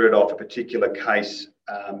actually mirrored off a particular case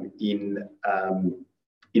in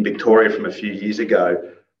Victoria from a few years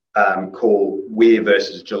ago called Weir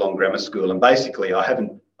versus Geelong Grammar School. And basically, I've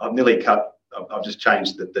just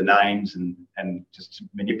changed the names and just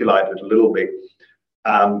manipulated it a little bit.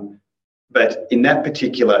 But in that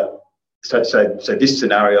particular, so this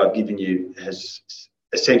scenario I've given you has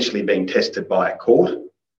essentially been tested by a court,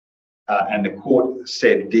 and the court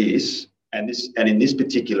said this, and in this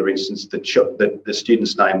particular instance, the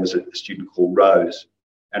student's name was a student called Rose,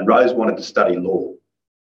 and Rose wanted to study law.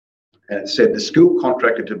 And it said the school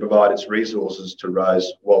contracted to provide its resources to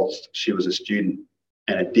Rose whilst she was a student,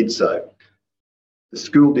 and it did so. The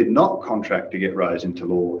school did not contract to get Rose into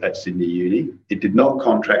law at Sydney Uni. It did not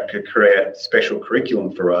contract to create special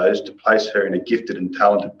curriculum for Rose, to place her in a gifted and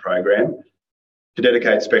talented program, to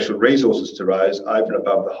dedicate special resources to Rose over and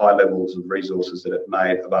above the high levels of resources that it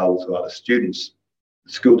made available to other students.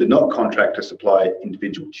 The school did not contract to supply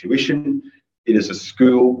individual tuition. It is a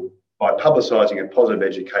school, by publicising a positive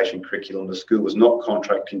education curriculum, the school was not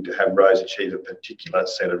contracting to have Rose achieve a particular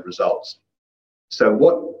set of results. So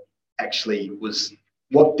what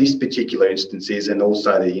this particular instance is, and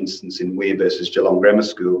also the instance in Weir versus Geelong Grammar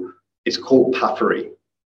School, is called puffery.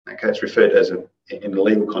 Okay, it's referred as in the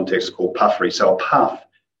legal context called puffery. So a puff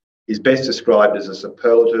is best described as a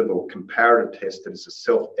superlative or comparative test that is a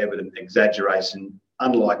self-evident exaggeration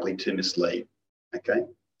unlikely to mislead. Okay,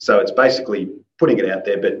 so it's basically putting it out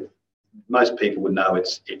there, but most people would know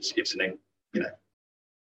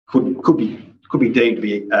could be deemed to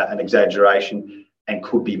be an exaggeration and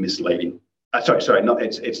could be misleading.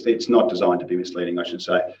 It's not designed to be misleading, I should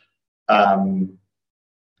say.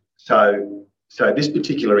 So this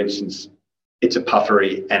particular instance, it's a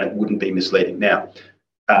puffery and it wouldn't be misleading. Now,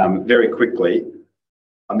 very quickly,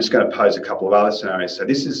 I'm just going to pose a couple of other scenarios. So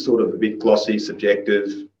this is sort of a bit glossy,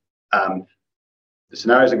 subjective. The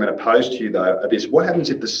scenarios I'm going to pose to you, though, are this. What happens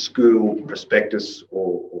if the school prospectus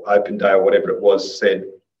or open day or whatever it was said,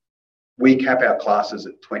 we cap our classes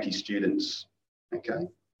at 20 students, okay?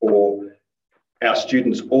 Or our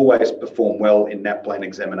students always perform well in NAPLAN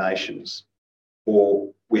examinations,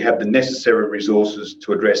 or we have the necessary resources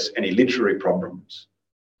to address any literary problems.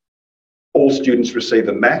 All students receive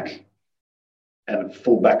a Mac and a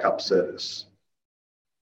full backup service.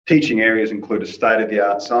 Teaching areas include a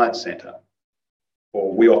state-of-the-art science centre,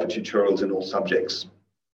 or we offer tutorials in all subjects.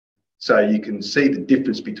 So you can see the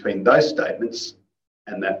difference between those statements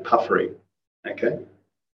and that puffery, okay?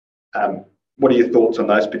 What are your thoughts on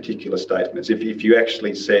those particular statements? If you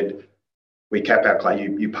actually said, we cap our class,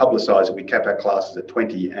 you publicise it, we cap our classes at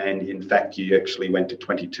 20, and in fact you actually went to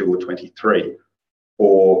 22 or 23,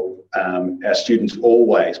 or our students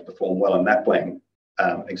always perform well in NAPLAN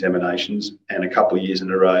examinations, and a couple of years in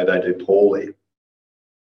a row they do poorly.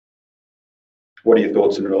 What are your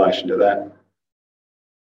thoughts in relation to that?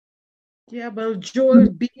 Yeah, well, Joel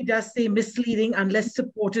B does say misleading unless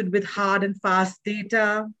supported with hard and fast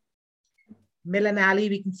data. Mel and Ali,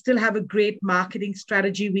 we can still have a great marketing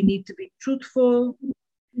strategy. We need to be truthful.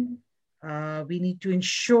 We need to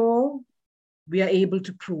ensure we are able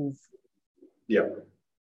to prove. Yep.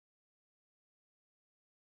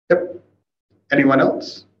 Anyone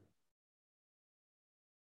else?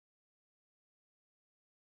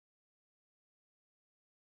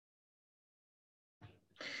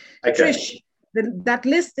 Okay. Trish, that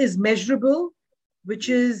list is measurable, which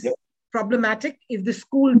is problematic if the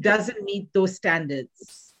school doesn't meet those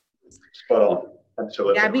standards. Spot on.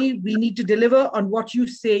 Absolutely. Gabby, we need to deliver on what you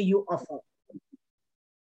say you offer.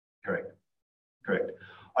 Correct.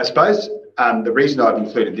 I suppose the reason I've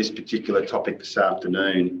included this particular topic this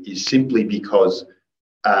afternoon is simply because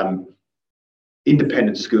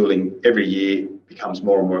independent schooling every year becomes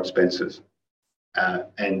more and more expensive,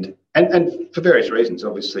 and for various reasons.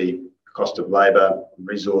 Obviously, cost of labour,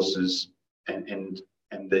 resources, and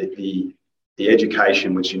the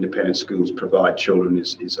education which independent schools provide children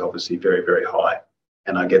is obviously very, very high,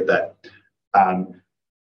 and I get that.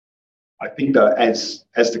 I think that as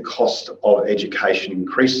the cost of education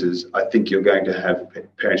increases, I think you're going to have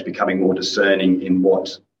parents becoming more discerning in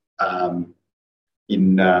what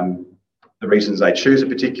the reasons they choose a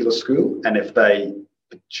particular school, and if they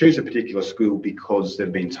choose a particular school because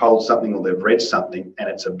they've been told something or they've read something and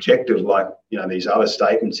it's objective, like these other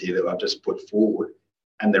statements here that I've just put forward,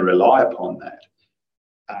 and they rely upon that.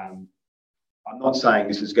 I'm not saying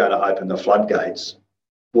this is going to open the floodgates.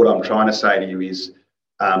 What I'm trying to say to you is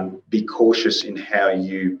be cautious in how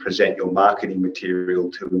you present your marketing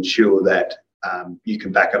material to ensure that you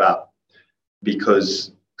can back it up,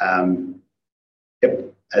 because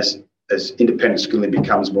as independent schooling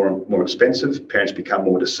becomes more and more expensive, parents become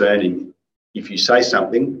more discerning. If you say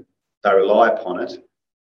something, they rely upon it,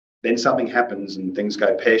 then something happens and things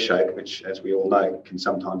go pear-shaped, which, as we all know, can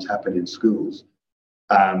sometimes happen in schools.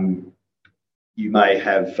 You may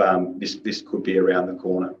have this could be around the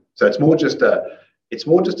corner. So it's more just a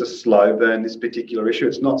slow burn, this particular issue.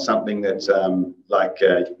 It's not something that's like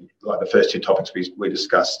the first two topics we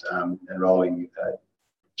discussed, enrolling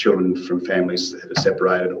children from families that are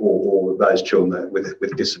separated, or those children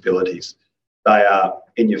with disabilities. They are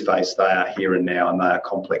in your face, they are here and now, and they are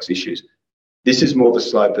complex issues. This is more of a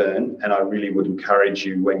slow burn, and I really would encourage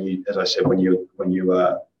you when you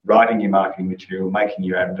are writing your marketing material, making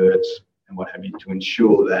your adverts and what have you, to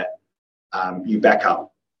ensure that you back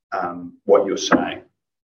up what you're saying.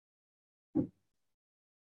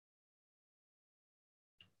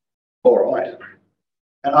 All right.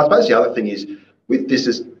 And I suppose the other thing is with this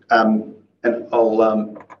is, and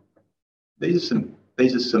I'll these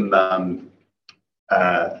are some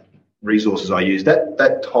resources I use.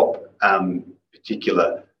 That top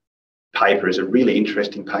particular paper is a really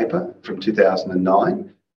interesting paper from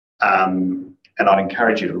 2009, and I'd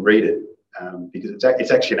encourage you to read it because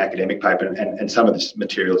it's actually an academic paper, and some of this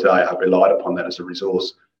material today I've relied upon that as a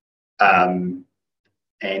resource.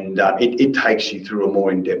 It takes you through a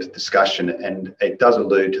more in-depth discussion, and it does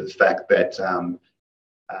allude to the fact that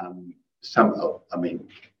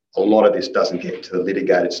a lot of this doesn't get to the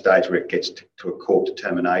litigated stage where it gets to a court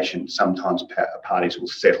determination. Sometimes parties will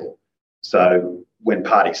settle. So when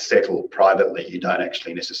parties settle privately, you don't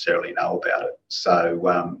actually necessarily know about it.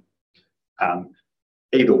 So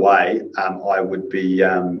either way,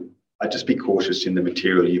 I'd just be cautious in the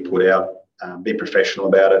material you put out, be professional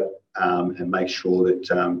about it, and make sure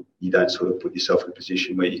that you don't sort of put yourself in a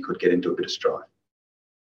position where you could get into a bit of strife.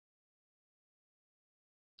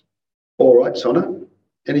 All right, Sona,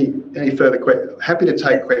 any further questions? Happy to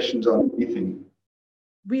take questions on anything.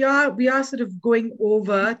 We are sort of going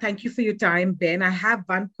over. Thank you for your time, Ben. I have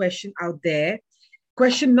one question out there.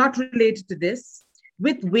 Question not related to this.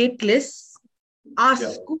 With wait lists, are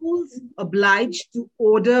schools obliged to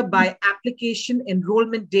order by application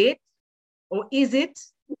enrollment date, or is it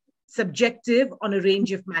subjective on a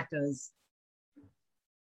range of matters?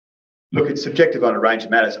 Look, it's subjective on a range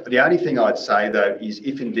of matters. The only thing I'd say, though, is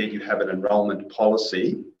if indeed you have an enrolment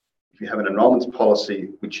policy, if you have an enrolment policy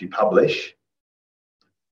which you publish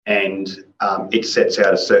and it sets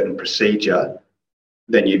out a certain procedure,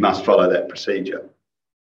 then you must follow that procedure.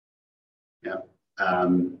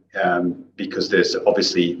 Because there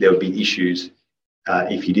would be issues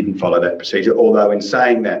if you didn't follow that procedure. Although in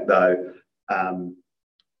saying that, though,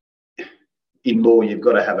 in law you've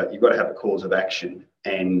got to have a cause of action,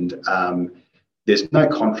 and there's no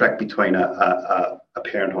contract between a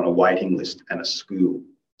parent on a waiting list and a school.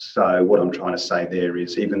 So what I'm trying to say there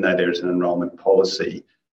is, even though there is an enrolment policy,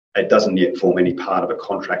 it doesn't yet form any part of a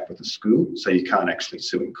contract with the school, so you can't actually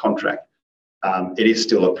sue in contract. It is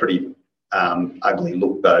still a pretty ugly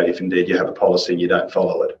look, though, if indeed you have a policy and you don't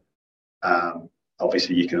follow it.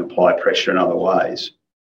 Obviously, you can apply pressure in other ways.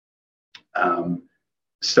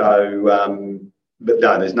 But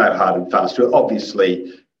no, there's no hard and fast rule.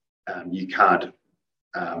 Obviously, you can't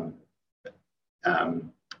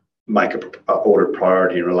make an order of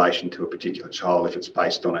priority in relation to a particular child if it's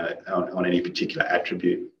based on any particular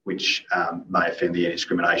attribute which may offend the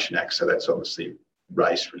Anti-Discrimination Act. So that's obviously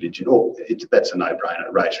race, religion, or that's a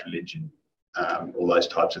no-brainer, race, religion, all those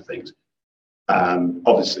types of things.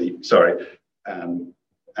 Obviously, sorry,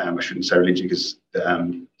 I shouldn't say religion because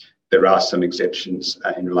there are some exceptions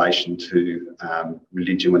in relation to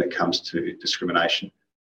religion when it comes to discrimination.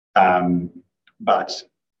 But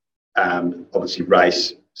obviously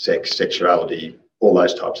race, sex, sexuality, all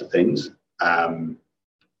those types of things,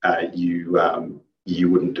 you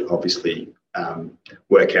wouldn't obviously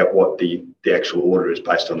work out what the actual order is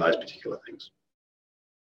based on those particular things.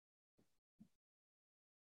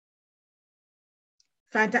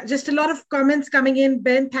 Fantastic. Just a lot of comments coming in.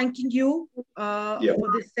 Ben, thanking you for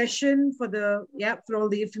this session, for all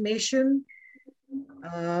the information.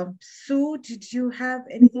 Sue, did you have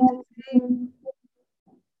anything to say?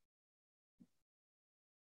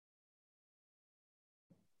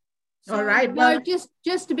 So, all right. No,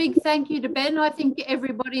 just a big thank you to Ben. I think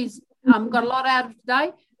everybody's got a lot out of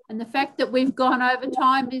today, and the fact that we've gone over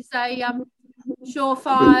time is a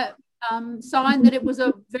surefire sign that it was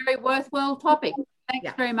a very worthwhile topic.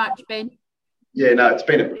 Thanks very much, Ben. Yeah, no, it's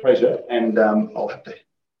been a pleasure, and I'll have to.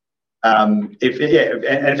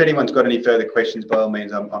 If anyone's got any further questions, by all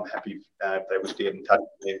means, I'm happy if they wish to get in touch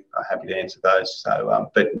with me. I'm happy to answer those. So,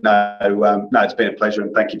 no, it's been a pleasure,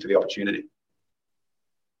 and thank you for the opportunity.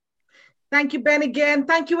 Thank you, Ben, again.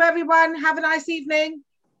 Thank you, everyone. Have a nice evening.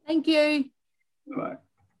 Thank you. Bye.